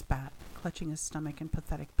 Aziraphale spat, clutching his stomach in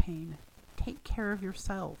pathetic pain. "Take care of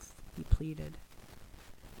yourself," he pleaded.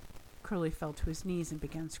 Crowley fell to his knees and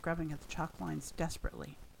began scrubbing at the chalk lines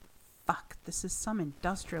desperately. "Fuck, this is some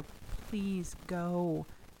industrial... Please go,"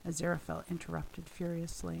 Aziraphale interrupted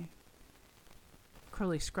furiously.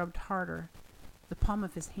 Crowley scrubbed harder. The palm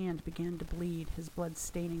of his hand began to bleed, his blood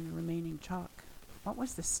staining the remaining chalk. What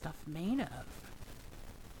was this stuff made of?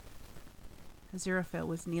 Aziraphale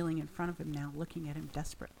was kneeling in front of him now, looking at him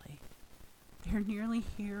desperately. "They're nearly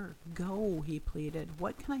here. Go," he pleaded.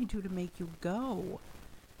 "What can I do to make you go?"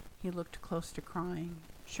 He looked close to crying.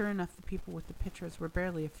 Sure enough, the people with the pitchers were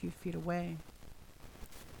barely a few feet away.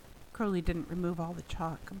 Crowley didn't remove all the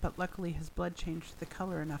chalk, but luckily his blood changed the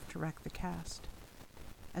color enough to wreck the cast.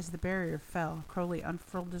 As the barrier fell, Crowley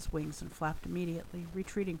unfurled his wings and flapped immediately,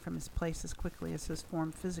 retreating from his place as quickly as his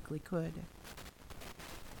form physically could.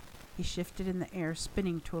 He shifted in the air,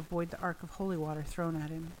 spinning to avoid the arc of holy water thrown at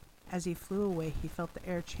him. As he flew away, he felt the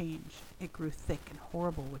air change. It grew thick and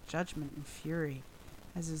horrible with judgment and fury,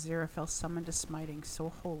 as Aziraphale summoned a smiting so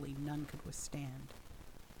holy none could withstand.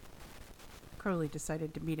 Crowley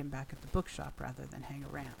decided to meet him back at the bookshop rather than hang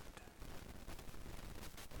around.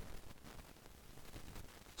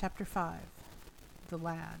 Chapter 5. The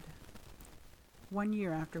Lad. 1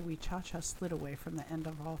 year after Wee Cha-Cha slid away from the end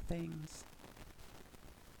of all things.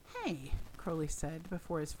 "Hey," Crowley said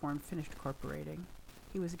before his form finished corporating.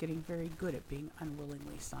 He was getting very good at being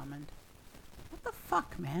unwillingly summoned. "What the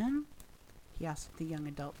fuck, man?" he asked the young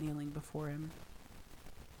adult kneeling before him.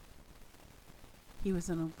 He was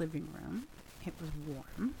in a living room. It was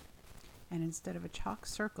warm, and instead of a chalk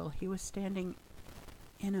circle, he was standing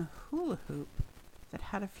in a hula hoop that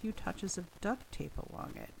had a few touches of duct tape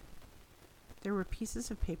along it. There were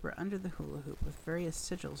pieces of paper under the hula hoop with various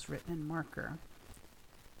sigils written in marker.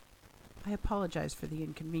 "I apologize for the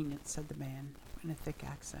inconvenience," said the man, in a thick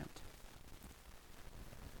accent.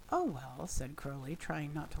 "Oh well," said Crowley,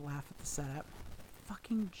 trying not to laugh at the setup.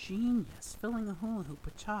 "Fucking genius, filling a hula hoop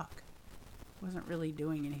with chalk. Wasn't really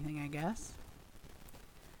doing anything, I guess."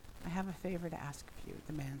 "I have a favor to ask of you,"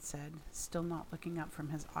 the man said, still not looking up from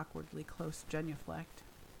his awkwardly close genuflect.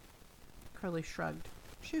 Crowley shrugged.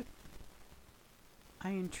 "Shoot."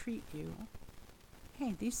 "I entreat you—"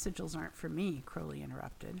 "Hey, these sigils aren't for me," Crowley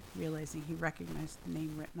interrupted, realizing he recognized the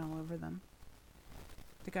name written all over them.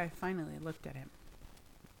 The guy finally looked at him.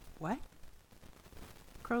 "What?"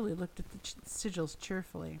 Crowley looked at the sigils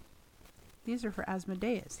cheerfully. "These are for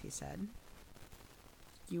Asmodeus," he said.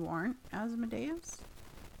 "You aren't Asmodeus?"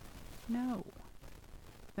 "No."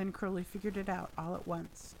 Then Crowley figured it out all at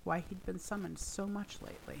once, why he'd been summoned so much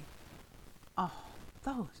lately. "Oh,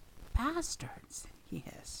 those bastards," he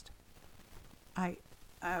hissed. I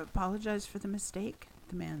apologize for the mistake,"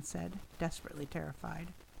 the man said, desperately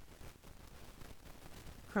terrified.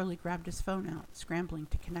 Crowley grabbed his phone out, scrambling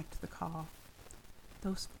to connect the call.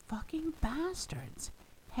 "Those fucking bastards!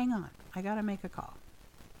 Hang on, I gotta make a call.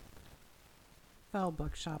 Fell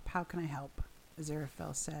Bookshop, how can I help?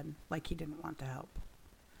 Aziraphale said, like he didn't want to help.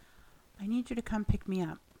 I need you to come pick me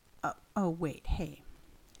up. Oh, wait, hey.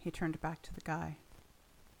 He turned back to the guy.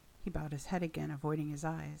 He bowed his head again, avoiding his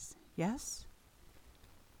eyes. Yes?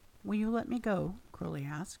 Will you let me go? Crowley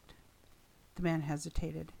asked. The man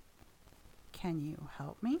hesitated. Can you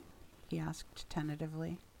help me? He asked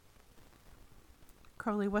tentatively.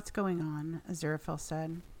 Crowley, what's going on? Aziraphale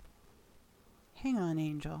said. Hang on,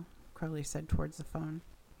 Angel, Crowley said towards the phone.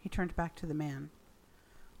 He turned back to the man.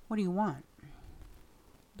 What do you want?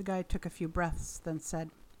 The guy took a few breaths, then said,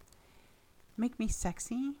 Make me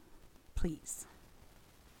sexy, please.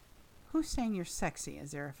 Who's saying you're sexy?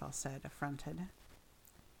 Aziraphale said, affronted.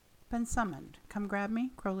 Been summoned. Come grab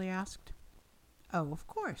me? Crowley asked. Oh, of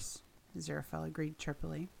course, Aziraphale agreed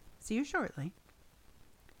chirpily. See you shortly.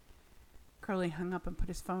 Crowley hung up and put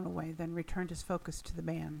his phone away, then returned his focus to the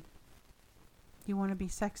man. You want to be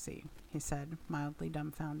sexy, he said, mildly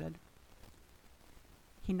dumbfounded.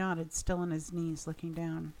 He nodded, still on his knees, looking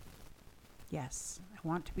down. Yes, I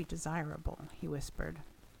want to be desirable, he whispered.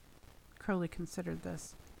 Crowley considered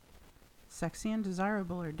this. Sexy and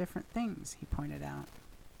desirable are different things, he pointed out.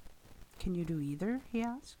 Can you do either? He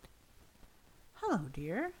asked. Hello,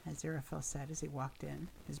 dear, Aziraphale said as he walked in,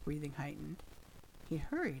 his breathing heightened. He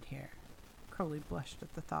hurried here. Crowley blushed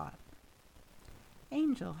at the thought.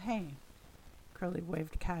 Angel, hey. Crowley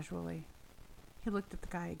waved casually. He looked at the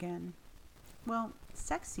guy again. Well,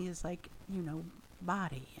 sexy is like,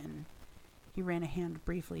 body, and he ran a hand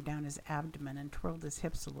briefly down his abdomen and twirled his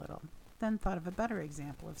hips a little, then thought of a better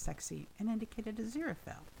example of sexy and indicated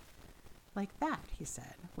Aziraphale. Like that, he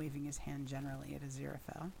said, waving his hand generally at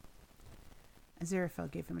Aziraphale.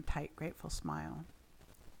 Aziraphale gave him a tight, grateful smile.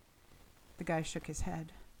 The guy shook his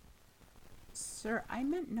head. Sir, I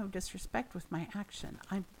meant no disrespect with my action.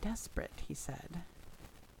 I'm desperate, he said.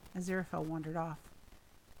 Aziraphale wandered off.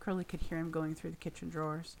 Crowley could hear him going through the kitchen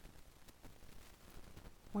drawers.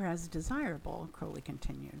 Whereas desirable, Crowley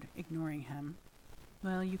continued, ignoring him.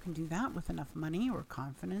 Well, you can do that with enough money or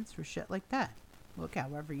confidence or shit like that. Look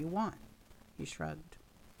however you want. He shrugged.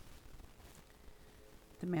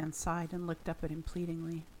 The man sighed and looked up at him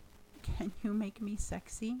pleadingly. Can you make me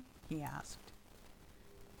sexy? He asked.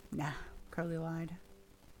 Nah, Crowley lied.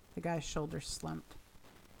 The guy's shoulders slumped.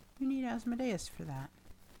 You need Asmodeus for that.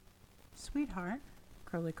 Sweetheart,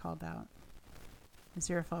 Crowley called out.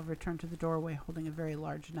 Aziraphale returned to the doorway holding a very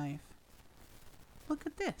large knife. Look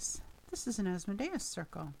at this. This is an Asmodeus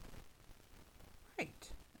circle.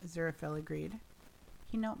 Right, Aziraphale agreed.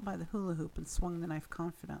 He knelt by the hula hoop and swung the knife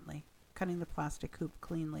confidently, cutting the plastic hoop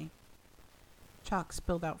cleanly. Chalk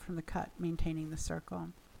spilled out from the cut, maintaining the circle.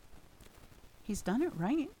 He's done it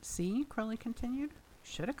right, see, Crowley continued.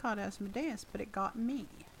 Should have caught Asmodeus, but it got me.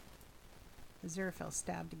 Aziraphale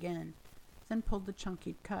stabbed again, then pulled the chunk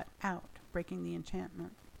he'd cut out, breaking the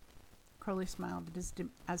enchantment. Crowley smiled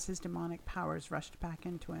as his demonic powers rushed back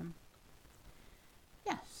into him.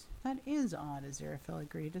 Yes, that is odd, Aziraphale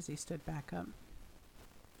agreed as he stood back up.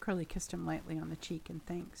 Crowley kissed him lightly on the cheek in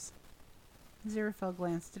thanks. Aziraphale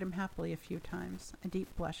glanced at him happily a few times, a deep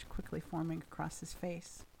blush quickly forming across his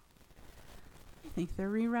face. I think they're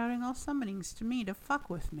rerouting all summonings to me to fuck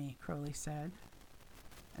with me, Crowley said.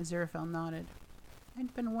 Aziraphale nodded.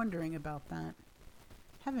 I'd been wondering about that.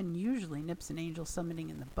 Heaven usually nips an angel summoning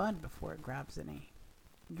in the bud before it grabs any.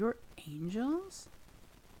 You're angels?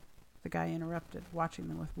 The guy interrupted, watching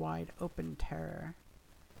them with wide, open terror.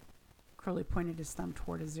 Crowley pointed his thumb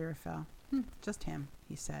toward Aziraphale. Just him,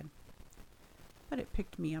 he said. But it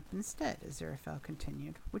picked me up instead, Aziraphale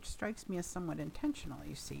continued, which strikes me as somewhat intentional,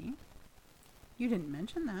 you see. You didn't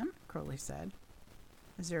mention that, Crowley said.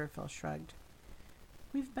 Aziraphale shrugged.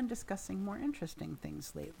 We've been discussing more interesting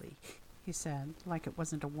things lately, he said, like it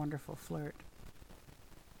wasn't a wonderful flirt.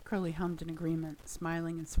 Crowley hummed in agreement,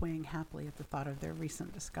 smiling and swaying happily at the thought of their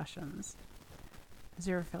recent discussions.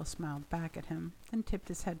 Aziraphale smiled back at him, then tipped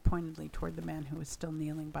his head pointedly toward the man who was still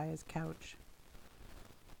kneeling by his couch.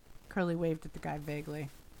 Crowley waved at the guy vaguely.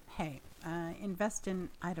 Hey, invest in,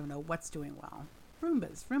 I don't know, what's doing well.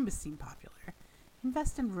 Roombas. Roombas seem popular.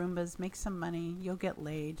 Invest in Roombas, make some money, you'll get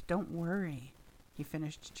laid, don't worry, he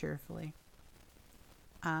finished cheerfully.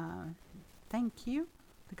 Thank you,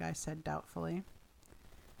 the guy said doubtfully.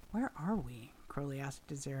 Where are we? Crowley asked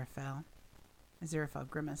Aziraphale. Aziraphale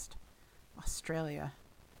grimaced. Australia.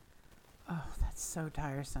 Oh, that's so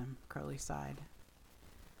tiresome, Crowley sighed.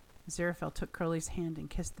 Aziraphale took Crowley's hand and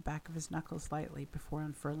kissed the back of his knuckles lightly before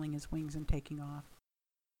unfurling his wings and taking off.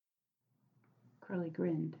 Crowley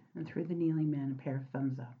grinned and threw the kneeling man a pair of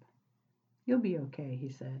thumbs up. You'll be okay, he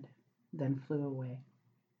said, then flew away.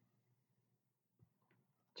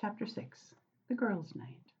 Chapter 6. The Girls'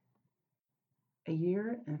 Night. A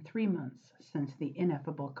year and 3 months since the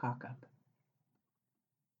ineffable cock-up.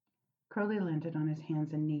 Crowley landed on his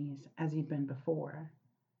hands and knees, as he'd been before.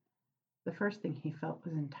 The first thing he felt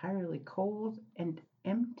was entirely cold and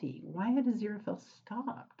empty. Why had Aziraphale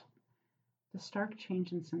stopped? The stark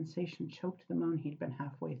change in sensation choked the moan he'd been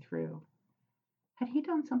halfway through. Had he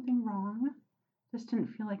done something wrong? This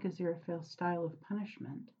didn't feel like Aziraphale's style of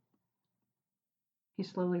punishment. He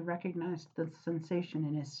slowly recognized the sensation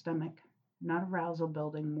in his stomach, not arousal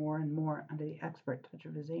building more and more under the expert touch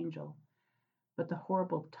of his angel, but the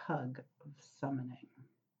horrible tug of summoning.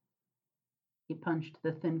 He punched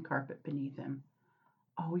the thin carpet beneath him.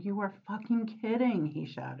 "Oh, you are fucking kidding," he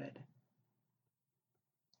shouted.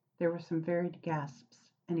 There were some varied gasps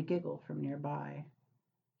and a giggle from nearby.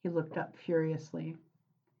 He looked up furiously.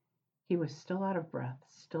 He was still out of breath,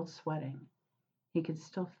 still sweating. He could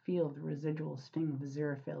still feel the residual sting of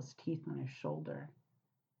Aziraphale's teeth on his shoulder.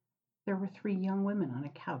 There were 3 young women on a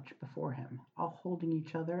couch before him, all holding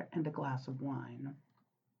each other and a glass of wine.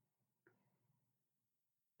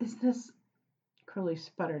 "Is this—" Crowley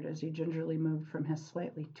sputtered as he gingerly moved from his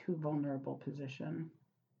slightly too vulnerable position.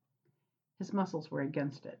 His muscles were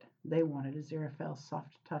against it. They wanted Aziraphale's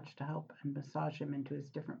soft touch to help and massage him into his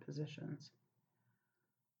different positions.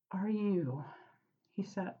 "Are you—" He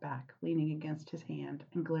sat back, leaning against his hand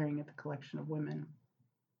and glaring at the collection of women.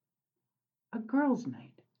 "A girls'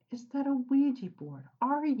 night? Is that a Ouija board?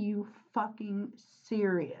 Are you fucking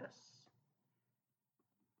serious?"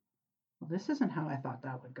 "Well, this isn't how I thought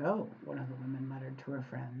that would go," one of the women muttered to her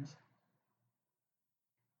friends.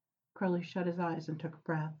 Crowley shut his eyes and took a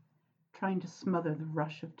breath, trying to smother the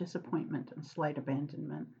rush of disappointment and slight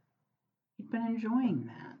abandonment. He'd been enjoying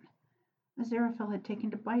that. Aziraphale had taken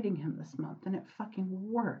to biting him this month, and it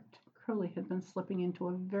fucking worked. Crowley had been slipping into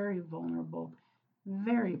a very vulnerable,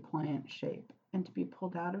 very pliant shape, and to be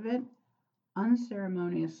pulled out of it,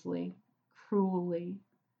 unceremoniously, cruelly.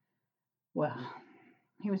 Well,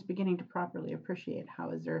 he was beginning to properly appreciate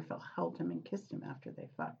how Aziraphale held him and kissed him after they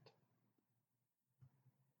fucked.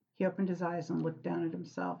 He opened his eyes and looked down at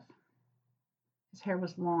himself. His hair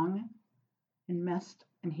was long and messed,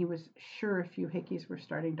 and he was sure a few hickeys were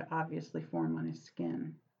starting to obviously form on his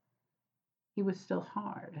skin. He was still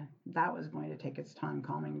hard. That was going to take its time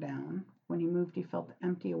calming down. When he moved, he felt the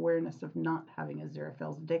empty awareness of not having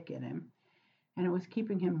Aziraphale's dick in him, and it was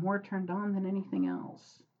keeping him more turned on than anything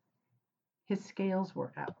else. His scales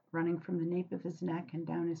were out, running from the nape of his neck and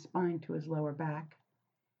down his spine to his lower back.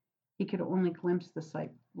 He could only glimpse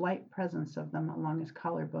the light presence of them along his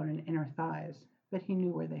collarbone and inner thighs, but he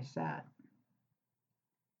knew where they sat.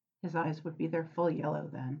 His eyes would be their full yellow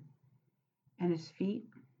then. And his feet,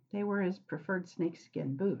 they were his preferred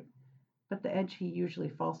snakeskin boot, but the edge he usually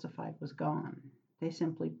falsified was gone. They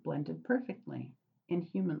simply blended perfectly,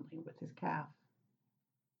 inhumanly, with his calf.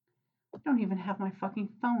 "I don't even have my fucking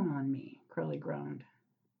phone on me," Crowley groaned.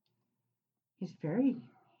 "He's very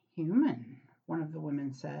human," one of the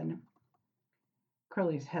women said.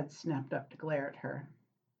 Crowley's head snapped up to glare at her.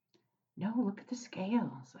 "No, look at the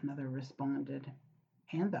scales," another responded.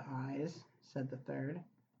 "And the eyes," said the third.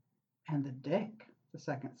 "And the dick," the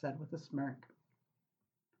second said with a smirk.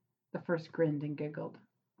 The first grinned and giggled.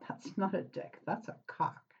 "That's not a dick, that's a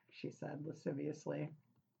cock," she said lasciviously.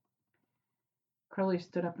 Crowley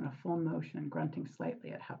stood up in a full motion, grunting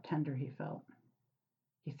slightly at how tender he felt.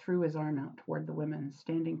 He threw his arm out toward the women,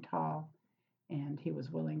 standing tall, and, he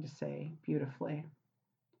was willing to say, beautifully.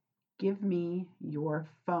 "Give me your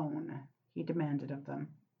phone," he demanded of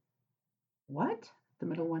them. "What?" the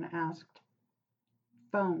middle one asked.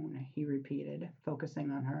 "Phone," he repeated, focusing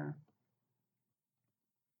on her.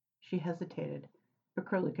 She hesitated, but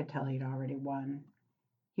Crowley could tell he'd already won.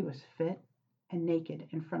 He was fit and naked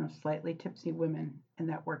in front of slightly tipsy women, and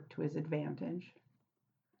that worked to his advantage.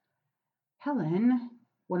 "Helen,"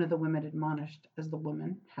 one of the women admonished as the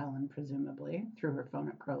woman, Helen presumably, threw her phone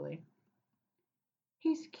at Crowley.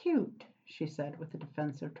 "He's cute," she said with a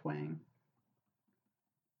defensive twang.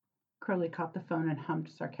 Crowley caught the phone and hummed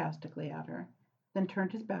sarcastically at her, then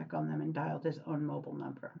turned his back on them and dialed his own mobile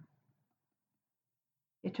number.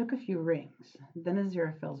 It took a few rings. Then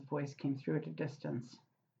Aziraphale's voice came through at a distance.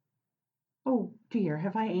 "Oh, dear,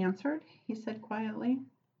 have I answered?" he said quietly.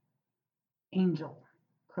 "Angel,"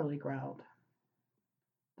 Crowley growled.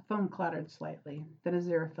 The phone clattered slightly. Then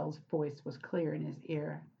Aziraphale's voice was clear in his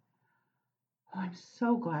ear. "Oh, I'm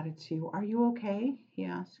so glad it's you. Are you okay?" he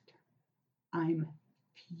asked. "I'm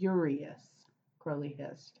furious," Crowley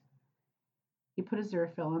hissed. He put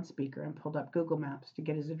Aziraphale on speaker and pulled up Google Maps to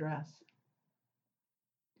get his address.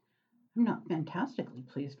 "I'm not fantastically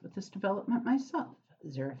pleased with this development myself,"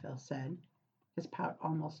 Aziraphale said, his pout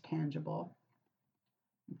almost tangible.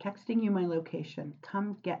 I'm texting you my location.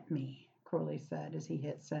 Come get me, Crowley said as he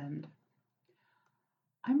hit send.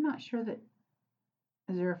 I'm not sure that...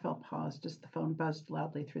 Aziraphale paused as the phone buzzed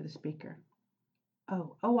loudly through the speaker.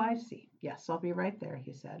 Oh, I see. Yes, I'll be right there,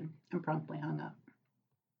 he said, and promptly hung up.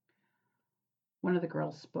 One of the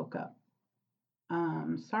girls spoke up.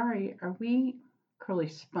 Sorry, are we... Crowley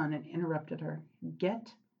spun and interrupted her.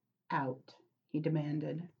 Get out, he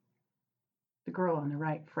demanded. The girl on the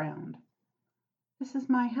right frowned. This is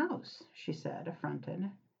my house, she said, affronted.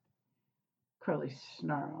 Crowley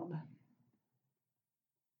snarled.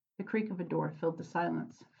 The creak of a door filled the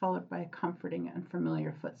silence, followed by comforting and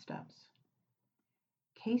familiar footsteps.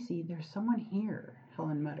 Casey, there's someone here,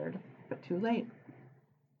 Helen muttered, but too late.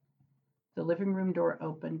 The living room door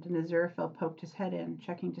opened, and Aziraphale poked his head in,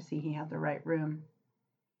 checking to see he had the right room.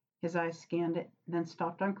 His eyes scanned it, then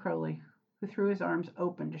stopped on Crowley, who threw his arms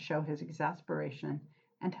open to show his exasperation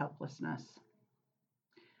and helplessness.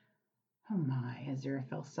 Oh my,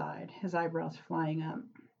 Aziraphale sighed, his eyebrows flying up.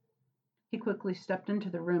 He quickly stepped into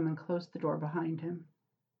the room and closed the door behind him.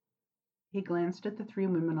 He glanced at the three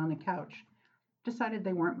women on the couch, decided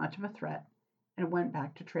they weren't much of a threat, and went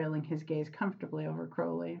back to trailing his gaze comfortably over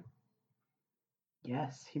Crowley.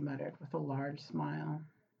 Yes, he muttered with a large smile.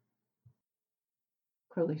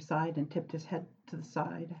 Crowley sighed and tipped his head to the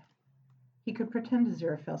side. He could pretend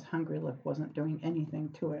Aziraphale's hungry look wasn't doing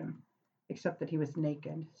anything to him, except that he was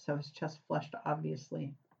naked, so his chest flushed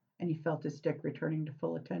obviously, and he felt his dick returning to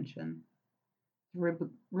full attention. The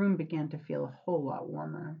room began to feel a whole lot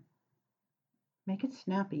warmer. Make it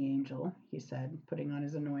snappy, Angel, he said, putting on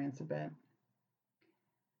his annoyance a bit.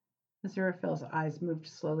 Aziraphale's eyes moved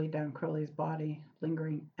slowly down Crowley's body,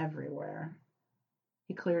 lingering everywhere.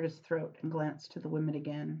 He cleared his throat and glanced to the women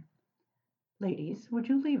again. Ladies, would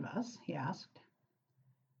you leave us? He asked.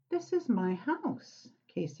 This is my house,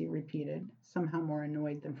 Casey repeated, somehow more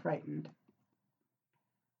annoyed than frightened.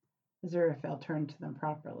 Aziraphale turned to them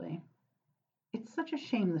properly. It's such a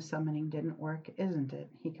shame the summoning didn't work, isn't it?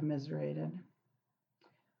 He commiserated.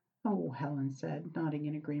 Oh, Helen said, nodding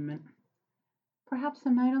in agreement. Perhaps a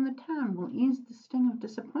night on the town will ease the sting of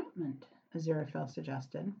disappointment, Aziraphale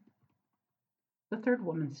suggested. The third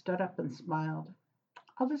woman stood up and smiled.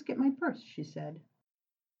 I'll just get my purse, she said.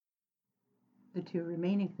 The two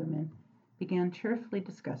remaining women began cheerfully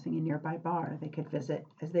discussing a nearby bar they could visit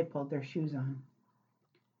as they pulled their shoes on.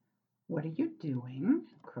 What are you doing?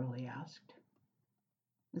 Crowley asked.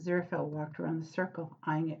 Aziraphale walked around the circle,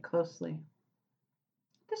 eyeing it closely.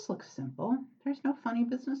 This looks simple. There's no funny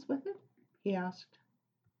business with it? He asked.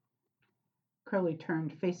 Crowley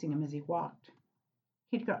turned, facing him as he walked.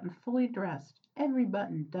 He'd gotten fully dressed, every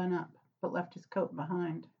button done up, but left his coat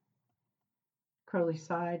behind. Crowley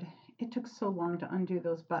sighed. It took so long to undo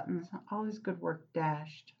those buttons, all his good work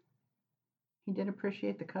dashed. He did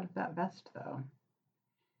appreciate the cut of that vest, though.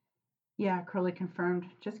 Yeah, Crowley confirmed,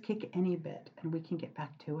 just kick any bit, and we can get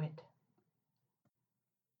back to it.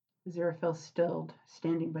 Aziraphale stilled,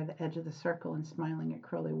 standing by the edge of the circle and smiling at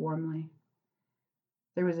Crowley warmly.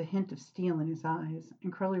 There was a hint of steel in his eyes,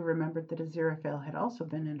 and Crowley remembered that Aziraphale had also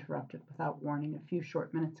been interrupted without warning a few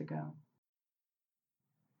short minutes ago.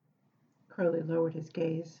 Crowley lowered his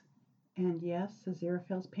gaze, and yes,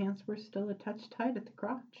 Aziraphale's pants were still a touch tight at the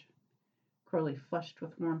crotch. Crowley flushed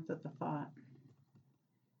with warmth at the thought.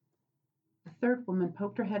 The third woman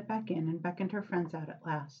poked her head back in and beckoned her friends out at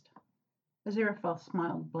last. Aziraphale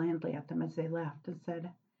smiled blandly at them as they left and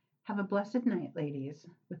said, Have a blessed night, ladies,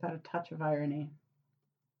 without a touch of irony.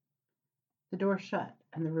 The door shut,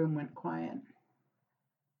 and the room went quiet.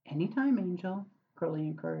 Any time, Angel, Crowley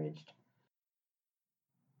encouraged.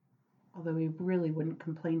 Although he really wouldn't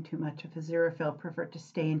complain too much if Aziraphale preferred to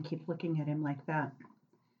stay and keep looking at him like that.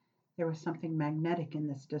 There was something magnetic in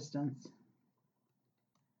this distance.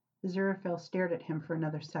 Aziraphale stared at him for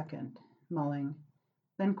another second, mulling,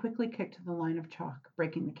 then quickly kicked the line of chalk,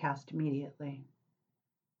 breaking the cast immediately.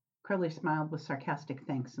 Crowley smiled with sarcastic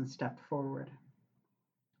thanks and stepped forward.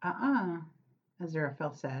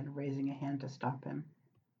 Aziraphale said, raising a hand to stop him.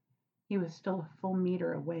 He was still a full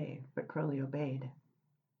meter away, but Crowley obeyed.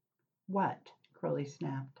 What? Crowley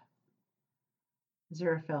snapped.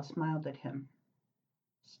 Aziraphale smiled at him.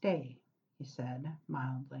 Stay, he said,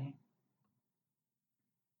 mildly.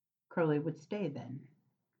 Crowley would stay then.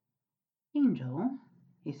 Angel,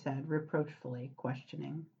 he said, reproachfully,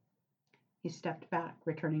 questioning. He stepped back,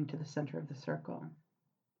 returning to the center of the circle.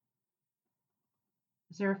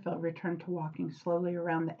 Aziraphale returned to walking slowly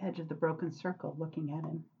around the edge of the broken circle, looking at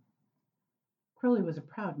him. Crowley was a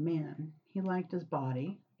proud man. He liked his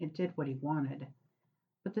body. It did what he wanted.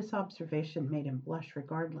 But this observation made him blush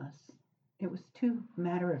regardless. It was too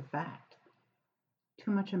matter of fact,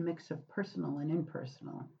 too much a mix of personal and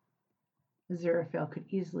impersonal. Aziraphale could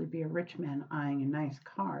easily be a rich man eyeing a nice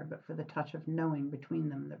car, but for the touch of knowing between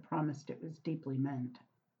them that promised it was deeply meant.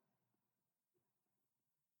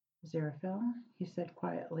 "Aziraphale," he said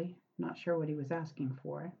quietly, not sure what he was asking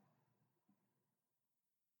for.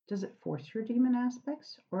 "Does it force your demon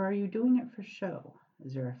aspects, or are you doing it for show?"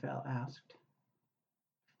 Aziraphale asked.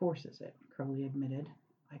 "Forces it," Crowley admitted.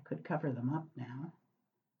 "I could cover them up now."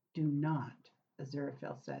 "Do not,"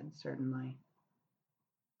 Aziraphale said certainly.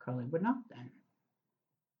 Crowley would not then.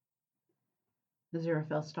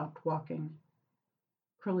 Aziraphale stopped walking.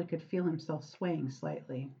 Crowley could feel himself swaying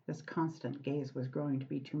slightly. This constant gaze was growing to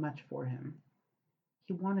be too much for him.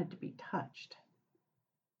 He wanted to be touched.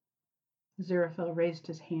 Aziraphale raised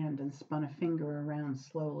his hand and spun a finger around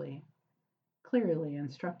slowly, clearly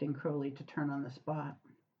instructing Crowley to turn on the spot.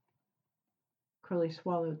 Crowley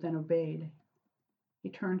swallowed, then obeyed. He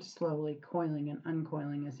turned slowly, coiling and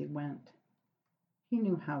uncoiling as he went. He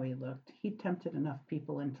knew how he looked. He'd tempted enough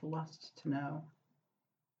people into lust to know.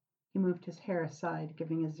 He moved his hair aside,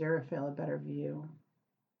 giving Aziraphale a better view.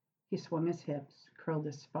 He swung his hips, curled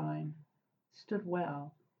his spine, stood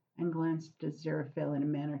well, and glanced at Aziraphale in a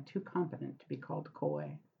manner too competent to be called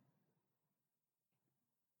coy.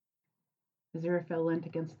 Aziraphale leant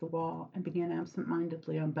against the wall and began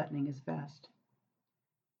absent-mindedly unbuttoning his vest.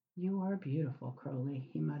 "You are beautiful, Crowley,"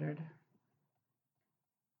 he muttered.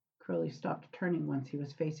 Crowley stopped turning once he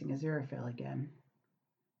was facing Aziraphale again.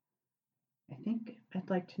 "I think I'd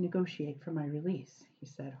like to negotiate for my release," he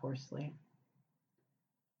said hoarsely.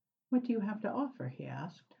 "What do you have to offer?" he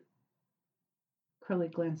asked. Crowley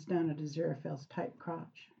glanced down at Aziraphale's tight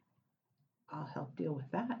crotch. "I'll help deal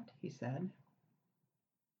with that," he said.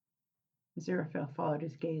 Aziraphale followed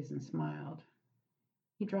his gaze and smiled.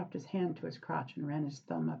 He dropped his hand to his crotch and ran his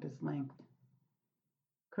thumb up his length.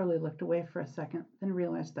 Crowley looked away for a second, then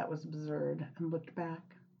realized that was absurd, and looked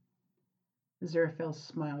back. Aziraphale's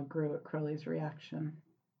smile grew at Crowley's reaction.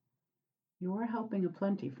 "You are helping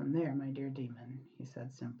aplenty from there, my dear demon," he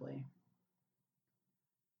said simply.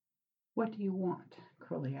 "What do you want?"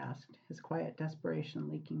 Crowley asked, his quiet desperation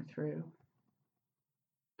leaking through.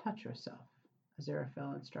 "Touch yourself,"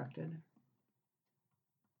 Aziraphale instructed.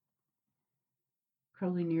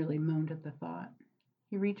 Crowley nearly moaned at the thought.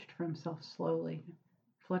 He reached for himself slowly,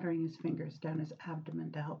 fluttering his fingers down his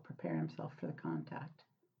abdomen to help prepare himself for the contact.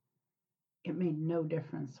 It made no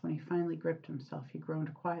difference. When he finally gripped himself, he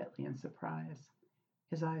groaned quietly in surprise,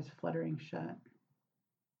 his eyes fluttering shut.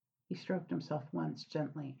 He stroked himself once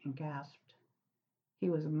gently and gasped. He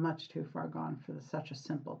was much too far gone for such a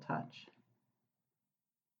simple touch.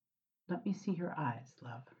 "Let me see your eyes,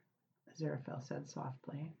 love," Aziraphale said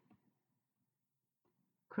softly.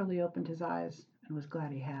 Crowley opened his eyes and was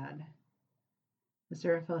glad he had.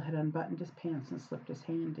 Aziraphale had unbuttoned his pants and slipped his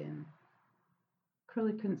hand in.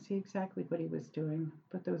 Crowley couldn't see exactly what he was doing,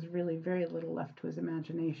 but there was really very little left to his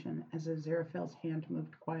imagination as Aziraphale's hand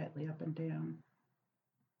moved quietly up and down.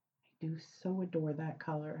 "I do so adore that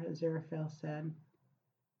color," Aziraphale said.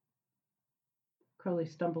 Crowley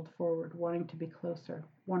stumbled forward, wanting to be closer,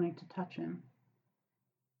 wanting to touch him.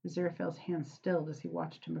 Aziraphale's hand stilled as he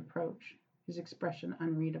watched him approach, his expression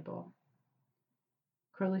unreadable.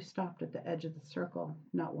 Crowley stopped at the edge of the circle,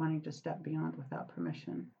 not wanting to step beyond without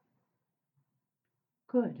permission.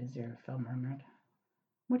 "Good," Aziraphale murmured.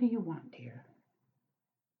 "What do you want, dear?"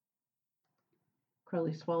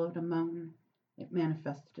 Crowley swallowed a moan. It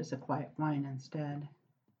manifested as a quiet whine instead.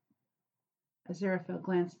 Aziraphale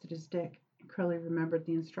glanced at his dick, and Crowley remembered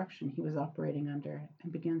the instruction he was operating under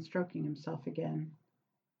and began stroking himself again.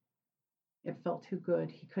 It felt too good.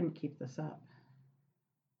 He couldn't keep this up.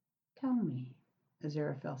 "Tell me,"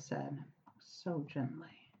 Aziraphale said, so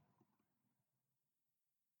gently.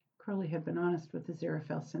 Crowley had been honest with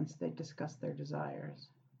Aziraphale since they'd discussed their desires.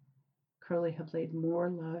 Crowley had laid more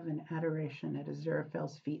love and adoration at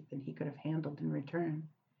Aziraphale's feet than he could have handled in return,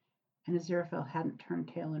 and Aziraphale hadn't turned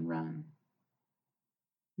tail and run.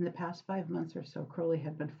 In the past 5 months or so, Crowley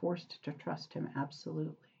had been forced to trust him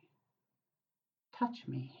absolutely. "Touch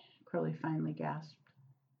me," Crowley finally gasped.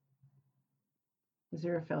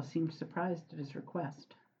 Aziraphale seemed surprised at his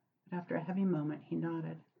request, but after a heavy moment he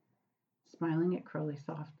nodded, smiling at Crowley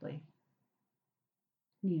softly.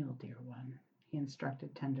 "Kneel, dear one," he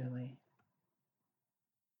instructed tenderly.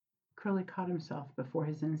 Crowley caught himself before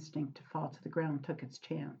his instinct to fall to the ground took its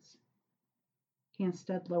chance. He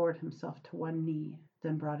instead lowered himself to one knee,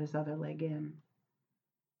 then brought his other leg in.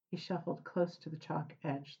 He shuffled close to the chalk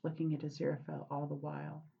edge, looking at Aziraphale all the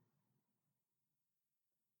while.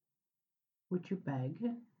 Would you beg?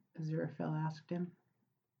 Aziraphale asked him.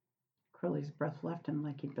 Crowley's breath left him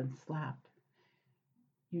like he'd been slapped.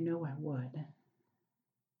 You know I would.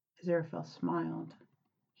 Aziraphale smiled.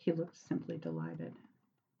 He looked simply delighted.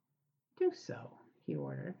 Do so, he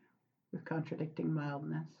ordered, with contradicting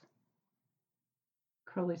mildness.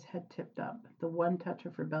 Crowley's head tipped up, the one touch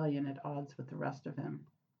of rebellion at odds with the rest of him.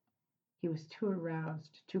 He was too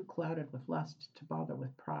aroused, too clouded with lust to bother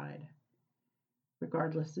with pride.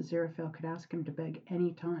 Regardless, Aziraphale could ask him to beg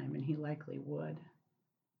any time, and he likely would.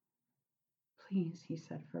 Please, he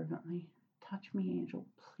said fervently, touch me, Angel,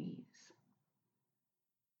 please.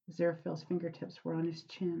 Aziraphale's fingertips were on his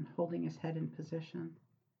chin, holding his head in position.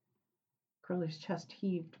 Crowley's chest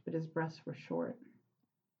heaved, but his breaths were short.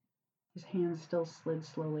 His hands still slid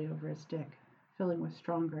slowly over his dick, filling with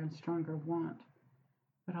stronger and stronger want,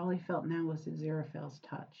 but all he felt now was Aziraphale's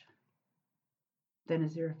touch. Then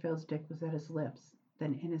Aziraphale's dick was at his lips,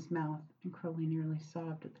 then in his mouth, and Crowley nearly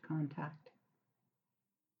sobbed at the contact.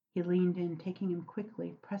 He leaned in, taking him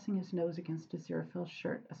quickly, pressing his nose against Aziraphale's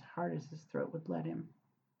shirt as hard as his throat would let him.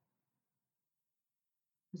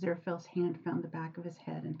 Aziraphale's hand found the back of his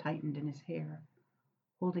head and tightened in his hair,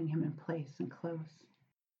 holding him in place and close.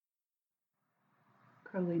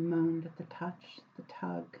 Crowley moaned at the touch, the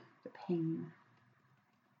tug, the pain.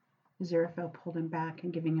 Aziraphale pulled him back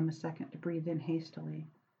and giving him a second to breathe in hastily,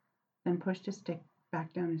 then pushed his stick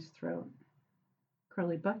back down his throat.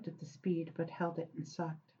 Crowley bucked at the speed, but held it and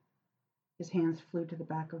sucked. His hands flew to the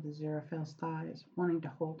back of Aziraphale's thighs, wanting to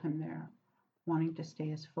hold him there, wanting to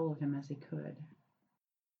stay as full of him as he could.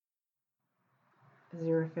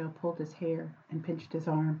 Aziraphale pulled his hair and pinched his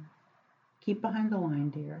arm. Keep behind the line,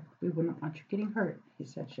 dear. We wouldn't want you getting hurt, he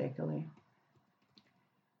said shakily.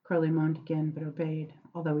 Crowley moaned again, but obeyed,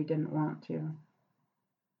 although he didn't want to.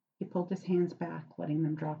 He pulled his hands back, letting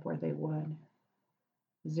them drop where they would.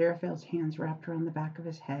 Aziraphale's hands wrapped around the back of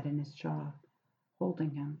his head and his jaw,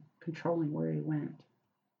 holding him, controlling where he went.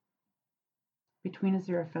 Between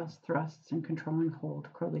Aziraphale's thrusts and controlling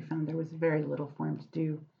hold, Crowley found there was very little for him to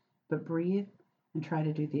do but breathe and try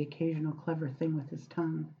to do the occasional clever thing with his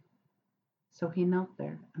tongue. So he knelt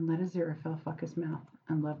there and let Aziraphale fuck his mouth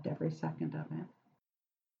and loved every second of it.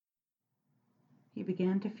 He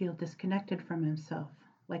began to feel disconnected from himself,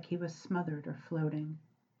 like he was smothered or floating.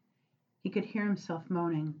 He could hear himself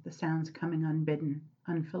moaning, the sounds coming unbidden,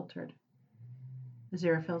 unfiltered.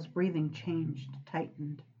 Aziraphale's breathing changed,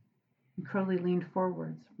 tightened, and Crowley leaned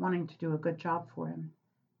forwards, wanting to do a good job for him,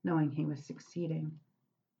 knowing he was succeeding.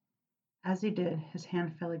 As he did, his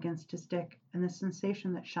hand fell against his dick, and the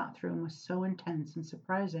sensation that shot through him was so intense and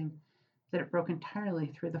surprising that it broke entirely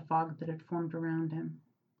through the fog that had formed around him.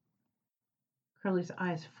 Crowley's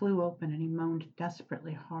eyes flew open, and he moaned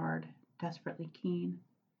desperately hard, desperately keen.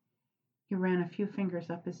 He ran a few fingers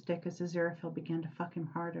up his dick as Aziraphale began to fuck him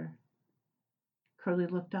harder. Crowley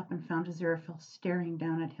looked up and found Aziraphale staring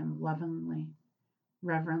down at him lovingly,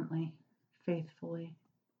 reverently, faithfully.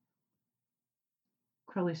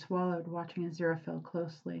 Crowley swallowed, watching Aziraphale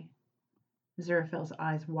closely. Aziraphale's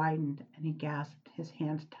eyes widened, and he gasped, his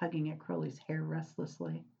hand tugging at Crowley's hair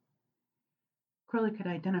restlessly. Crowley could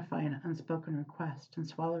identify an unspoken request and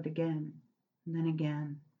swallowed again, and then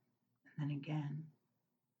again, and then again.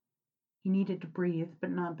 He needed to breathe,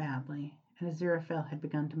 but not badly, and Aziraphale had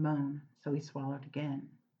begun to moan, so he swallowed again.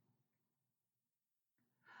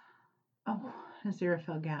 Oh,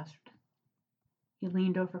 Aziraphale gasped. He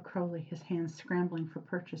leaned over Crowley, his hands scrambling for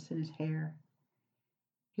purchase in his hair.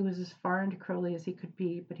 He was as far into Crowley as he could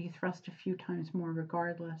be, but he thrust a few times more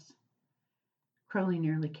regardless. Crowley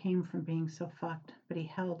nearly came from being so fucked, but he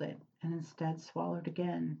held it, and instead swallowed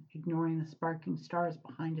again, ignoring the sparking stars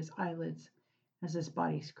behind his eyelids as his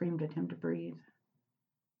body screamed at him to breathe.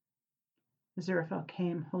 Aziraphale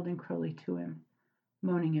came, holding Crowley to him,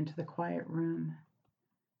 moaning into the quiet room.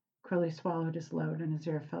 Crowley swallowed his load, and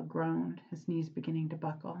Aziraphale groaned, his knees beginning to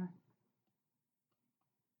buckle.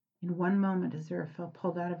 In one moment, Aziraphale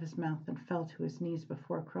pulled out of his mouth and fell to his knees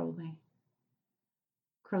before Crowley.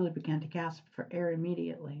 Crowley began to gasp for air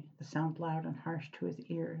immediately, the sound loud and harsh to his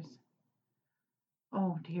ears.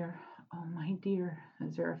 Oh, dear, oh, my dear,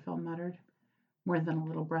 Aziraphale muttered, more than a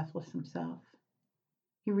little breathless himself.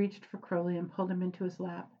 He reached for Crowley and pulled him into his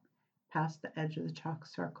lap, past the edge of the chalk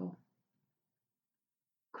circle.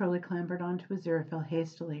 Crowley clambered onto Aziraphale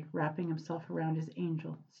hastily, wrapping himself around his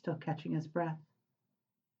angel, still catching his breath.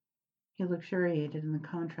 He luxuriated in the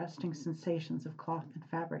contrasting sensations of cloth and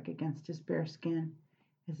fabric against his bare skin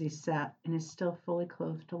as he sat in his still fully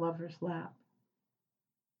clothed lover's lap.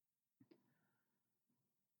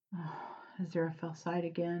 Oh, Aziraphale sighed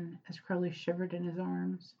again as Crowley shivered in his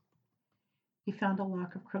arms. He found a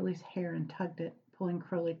lock of Crowley's hair and tugged it, pulling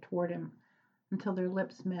Crowley toward him until their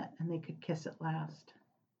lips met and they could kiss at last.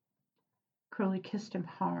 Crowley kissed him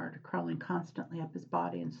hard, crawling constantly up his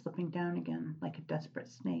body and slipping down again like a desperate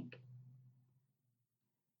snake.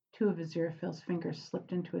 Two of Aziraphale's fingers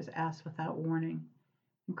slipped into his ass without warning,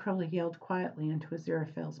 and Crowley yelled quietly into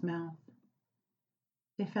Aziraphale's mouth.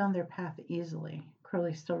 They found their path easily,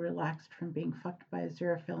 Crowley still relaxed from being fucked by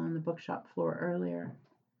Aziraphale on the bookshop floor earlier.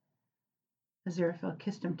 Aziraphale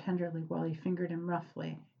kissed him tenderly while he fingered him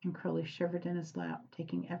roughly, and Crowley shivered in his lap,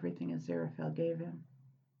 taking everything Aziraphale gave him.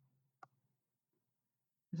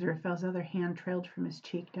 Aziraphale's other hand trailed from his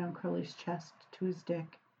cheek down Crowley's chest to his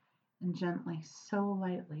dick, and gently, so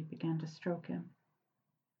lightly, began to stroke him.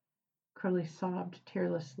 Crowley sobbed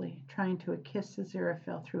tearlessly, trying to kiss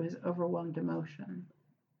Aziraphale through his overwhelmed emotion.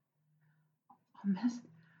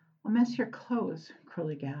 I'll mess your clothes,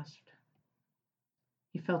 Crowley gasped.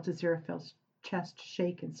 He felt Aziraphale's chest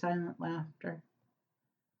shake in silent laughter.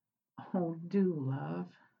 Oh, do, love,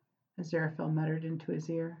 Aziraphale muttered into his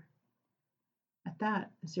ear. At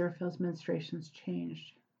that, Aziraphale's menstruations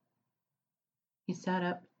changed. He sat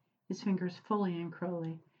up, his fingers fully in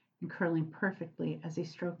Crowley, and curling perfectly as he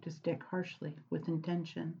stroked his dick harshly, with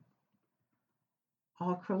intention.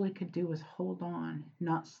 All Crowley could do was hold on,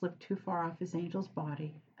 not slip too far off his angel's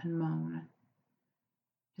body, and moan.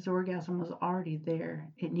 His orgasm was already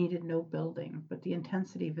there. It needed no building, but the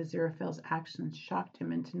intensity of Aziraphale's actions shocked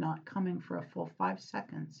him into not coming for a full 5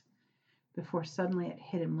 seconds before suddenly it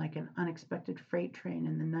hit him like an unexpected freight train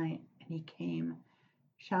in the night, and he came,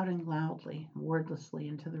 shouting loudly, wordlessly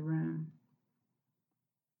into the room.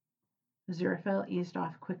 Aziraphale eased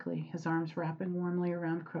off quickly, his arms wrapping warmly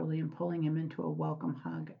around Crowley and pulling him into a welcome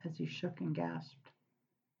hug as he shook and gasped.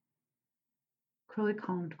 Crowley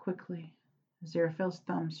calmed quickly. Aziraphale's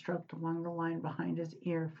thumb stroked along the line behind his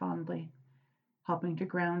ear fondly, helping to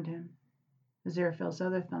ground him. Aziraphale's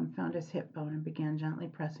other thumb found his hip bone and began gently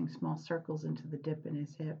pressing small circles into the dip in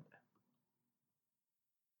his hip.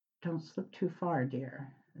 Don't slip too far,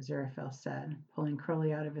 dear, Aziraphale said, pulling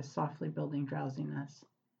Crowley out of his softly building drowsiness.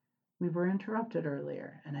 We were interrupted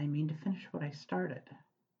earlier, and I mean to finish what I started.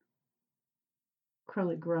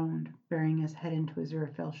 Crowley groaned, burying his head into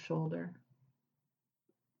Aziraphale's shoulder.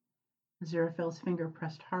 Aziraphale's finger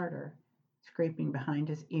pressed harder, scraping behind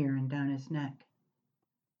his ear and down his neck.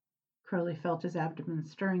 Crowley felt his abdomen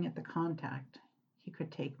stirring at the contact. He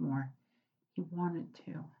could take more. He wanted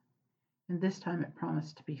to. And this time it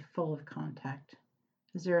promised to be full of contact.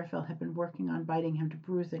 Aziraphale had been working on biting him to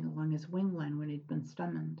bruising along his wing line when he'd been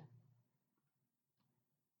summoned.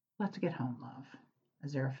 Let's get home, love,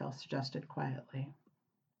 Aziraphale suggested quietly.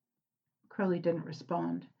 Crowley didn't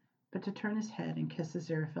respond, but to turn his head and kiss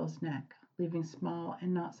Aziraphale's neck, leaving small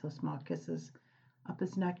and not so small kisses up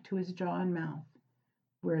his neck to his jaw and mouth,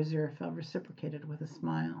 where Aziraphale reciprocated with a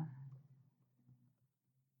smile.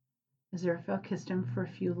 Aziraphale kissed him for a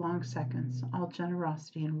few long seconds, all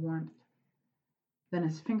generosity and warmth. Then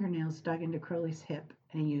his fingernails dug into Crowley's hip,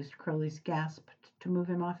 and he used Crowley's gasp to move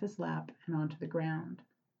him off his lap and onto the ground.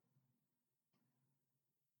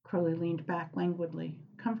 Crowley leaned back languidly,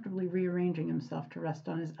 comfortably rearranging himself to rest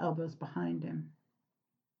on his elbows behind him.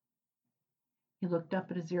 He looked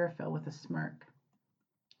up at Aziraphale with a smirk.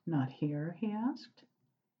 Not here? He asked.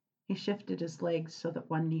 He shifted his legs so that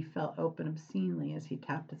one knee fell open obscenely as he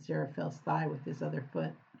tapped Aziraphale's thigh with his other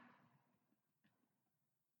foot.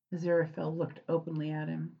 Aziraphale looked openly at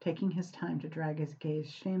him, taking his time to drag his gaze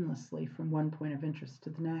shamelessly from one point of interest to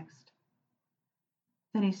the next.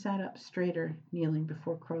 Then he sat up straighter, kneeling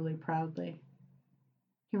before Crowley proudly.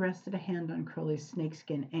 He rested a hand on Crowley's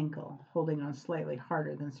snakeskin ankle, holding on slightly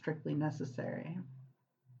harder than strictly necessary.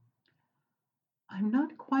 I'm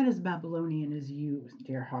not quite as Babylonian as you,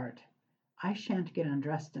 dear heart. I shan't get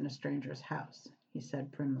undressed in a stranger's house, he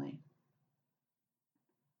said primly.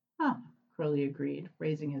 Ah, Crowley agreed,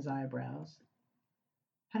 raising his eyebrows.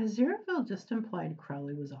 Had Aziraphale just implied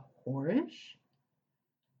Crowley was a whorish?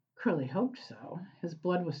 Crowley hoped so. His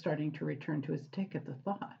blood was starting to return to his dick at the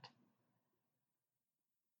thought.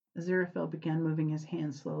 Aziraphale began moving his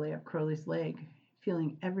hand slowly up Crowley's leg,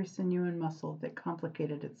 feeling every sinew and muscle that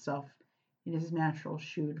complicated itself in his natural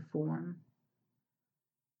shoed form.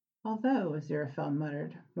 Although, Aziraphale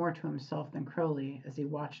muttered, more to himself than Crowley as he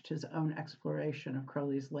watched his own exploration of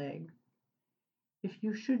Crowley's leg, if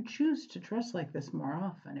you should choose to dress like this more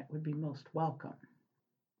often, it would be most welcome.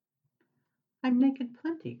 I'm naked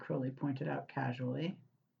plenty, Crowley pointed out casually.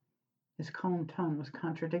 His calm tone was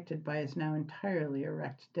contradicted by his now entirely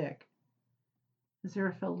erect dick.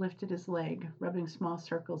 Aziraphale lifted his leg, rubbing small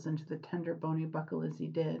circles into the tender, bony buckle as he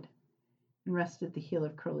did. and rested the heel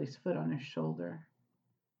of Crowley's foot on his shoulder.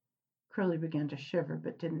 Crowley began to shiver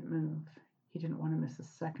but didn't move. He didn't want to miss a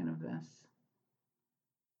second of this.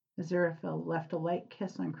 Aziraphale left a light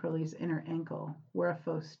kiss on Crowley's inner ankle, where a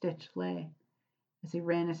faux stitch lay, as he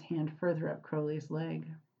ran his hand further up Crowley's leg.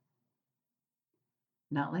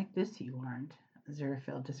 Not like this, you aren't,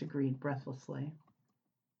 Aziraphale disagreed breathlessly.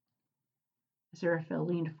 Aziraphale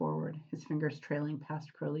leaned forward, his fingers trailing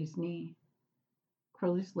past Crowley's knee.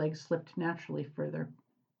 Crowley's leg slipped naturally further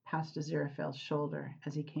past Aziraphale's shoulder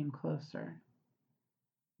as he came closer.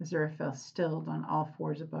 Aziraphale stilled on all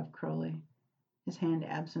fours above Crowley, his hand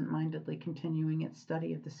absent-mindedly continuing its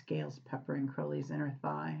study of the scales peppering Crowley's inner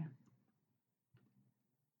thigh.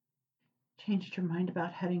 Changed your mind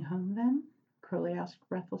about heading home, then? Crowley asked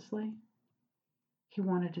breathlessly. He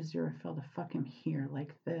wanted Aziraphale to fuck him here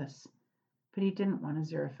like this, but he didn't want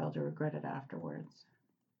Aziraphale to regret it afterwards.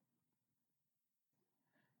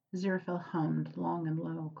 Aziraphale hummed long and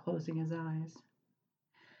low, closing his eyes.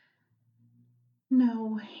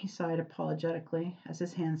 No, he sighed apologetically as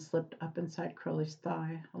his hand slipped up inside Crowley's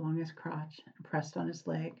thigh, along his crotch, and pressed on his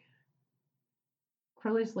leg.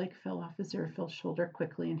 Crowley's leg fell off Aziraphale's shoulder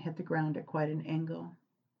quickly and hit the ground at quite an angle.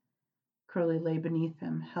 Crowley lay beneath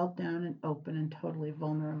him, held down and open and totally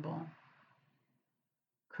vulnerable.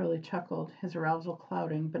 Crowley chuckled, his arousal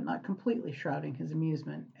clouding but not completely shrouding his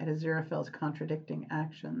amusement at Aziraphale's contradicting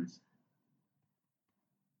actions.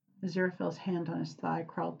 Aziraphale's hand on his thigh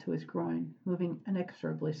crawled to his groin, moving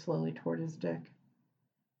inexorably slowly toward his dick.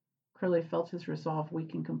 Crowley felt his resolve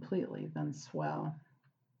weaken completely, then swell.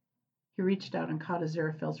 He reached out and caught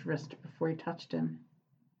Aziraphale's wrist before he touched him.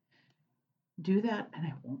 Do that, and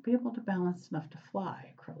I won't be able to balance enough to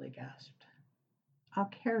fly, Crowley gasped.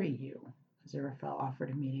 I'll carry you, Aziraphale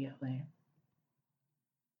offered immediately.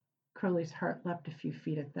 Crowley's heart leapt a few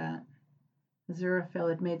feet at that. Aziraphale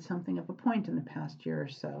had made something of a point in the past year or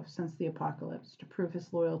so, since the apocalypse, to prove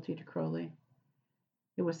his loyalty to Crowley.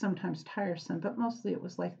 It was sometimes tiresome, but mostly it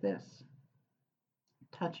was like this.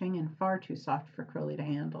 Touching and far too soft for Crowley to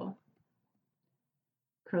handle.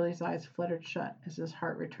 Crowley's eyes fluttered shut as his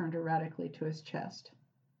heart returned erratically to his chest.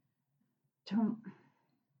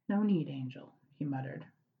 No need, Angel, he muttered.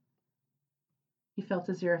 He felt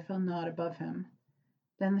Aziraphale nod above him.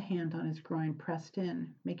 Then the hand on his groin pressed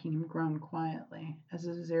in, making him groan quietly, as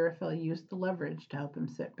Aziraphale used the leverage to help him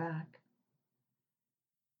sit back.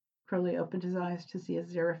 Crowley opened his eyes to see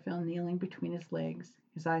Aziraphale kneeling between his legs,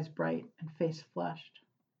 his eyes bright and face flushed.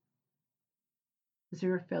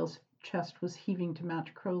 Aziraphale's chest was heaving to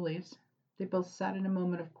match Crowley's. They both sat in a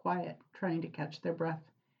moment of quiet, trying to catch their breath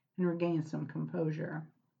and regain some composure.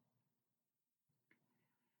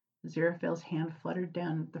 Aziraphale's hand fluttered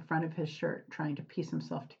down the front of his shirt, trying to piece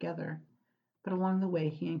himself together, but along the way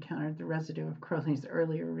he encountered the residue of Crowley's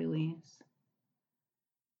earlier release.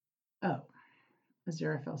 Oh,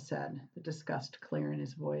 Aziraphale said, the disgust clear in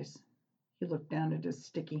his voice. He looked down at his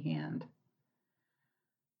sticky hand.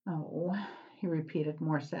 Oh, he repeated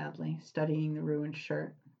more sadly, studying the ruined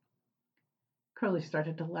shirt. Crowley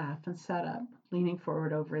started to laugh and sat up, leaning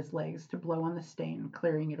forward over his legs to blow on the stain,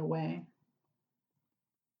 clearing it away.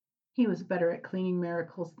 He was better at cleaning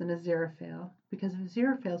miracles than Aziraphale, because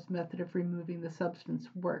Aziraphale's method of removing the substance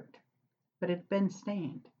worked, but it had been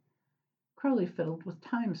stained. Crowley fiddled with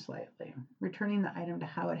time slightly, returning the item to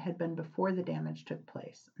how it had been before the damage took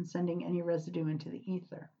place, and sending any residue into the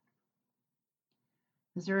ether.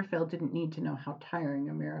 Aziraphale didn't need to know how tiring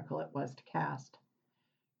a miracle it was to cast.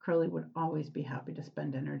 Crowley would always be happy to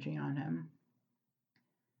spend energy on him.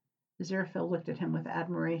 Aziraphale looked at him with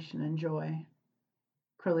admiration and joy.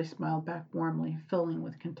 Crowley smiled back warmly, filling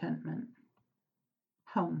with contentment.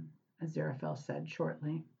 Home, Aziraphale said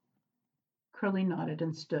shortly. Crowley nodded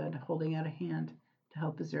and stood, holding out a hand to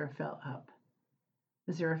help Aziraphale up.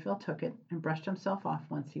 Aziraphale took it and brushed himself off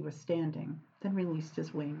once he was standing, then released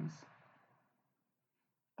his wings.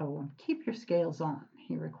 Oh, keep your scales on,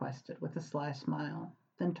 he requested with a sly smile,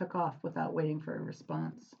 then took off without waiting for a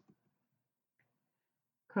response.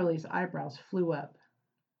 Crowley's eyebrows flew up.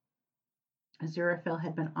 Aziraphale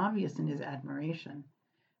had been obvious in his admiration,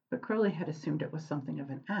 but Crowley had assumed it was something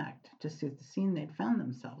of an act to suit the scene they'd found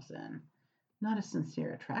themselves in, not a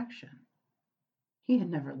sincere attraction. He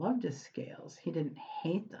had never loved his scales. He didn't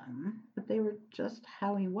hate them, but they were just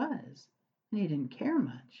how he was, and he didn't care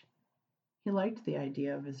much. He liked the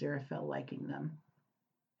idea of Aziraphale liking them,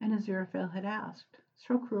 and Aziraphale had asked,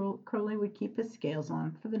 so Crowley would keep his scales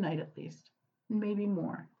on for the night at least, and maybe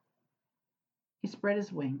more. He spread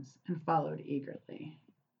his wings and followed eagerly.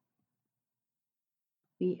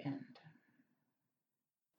 The end.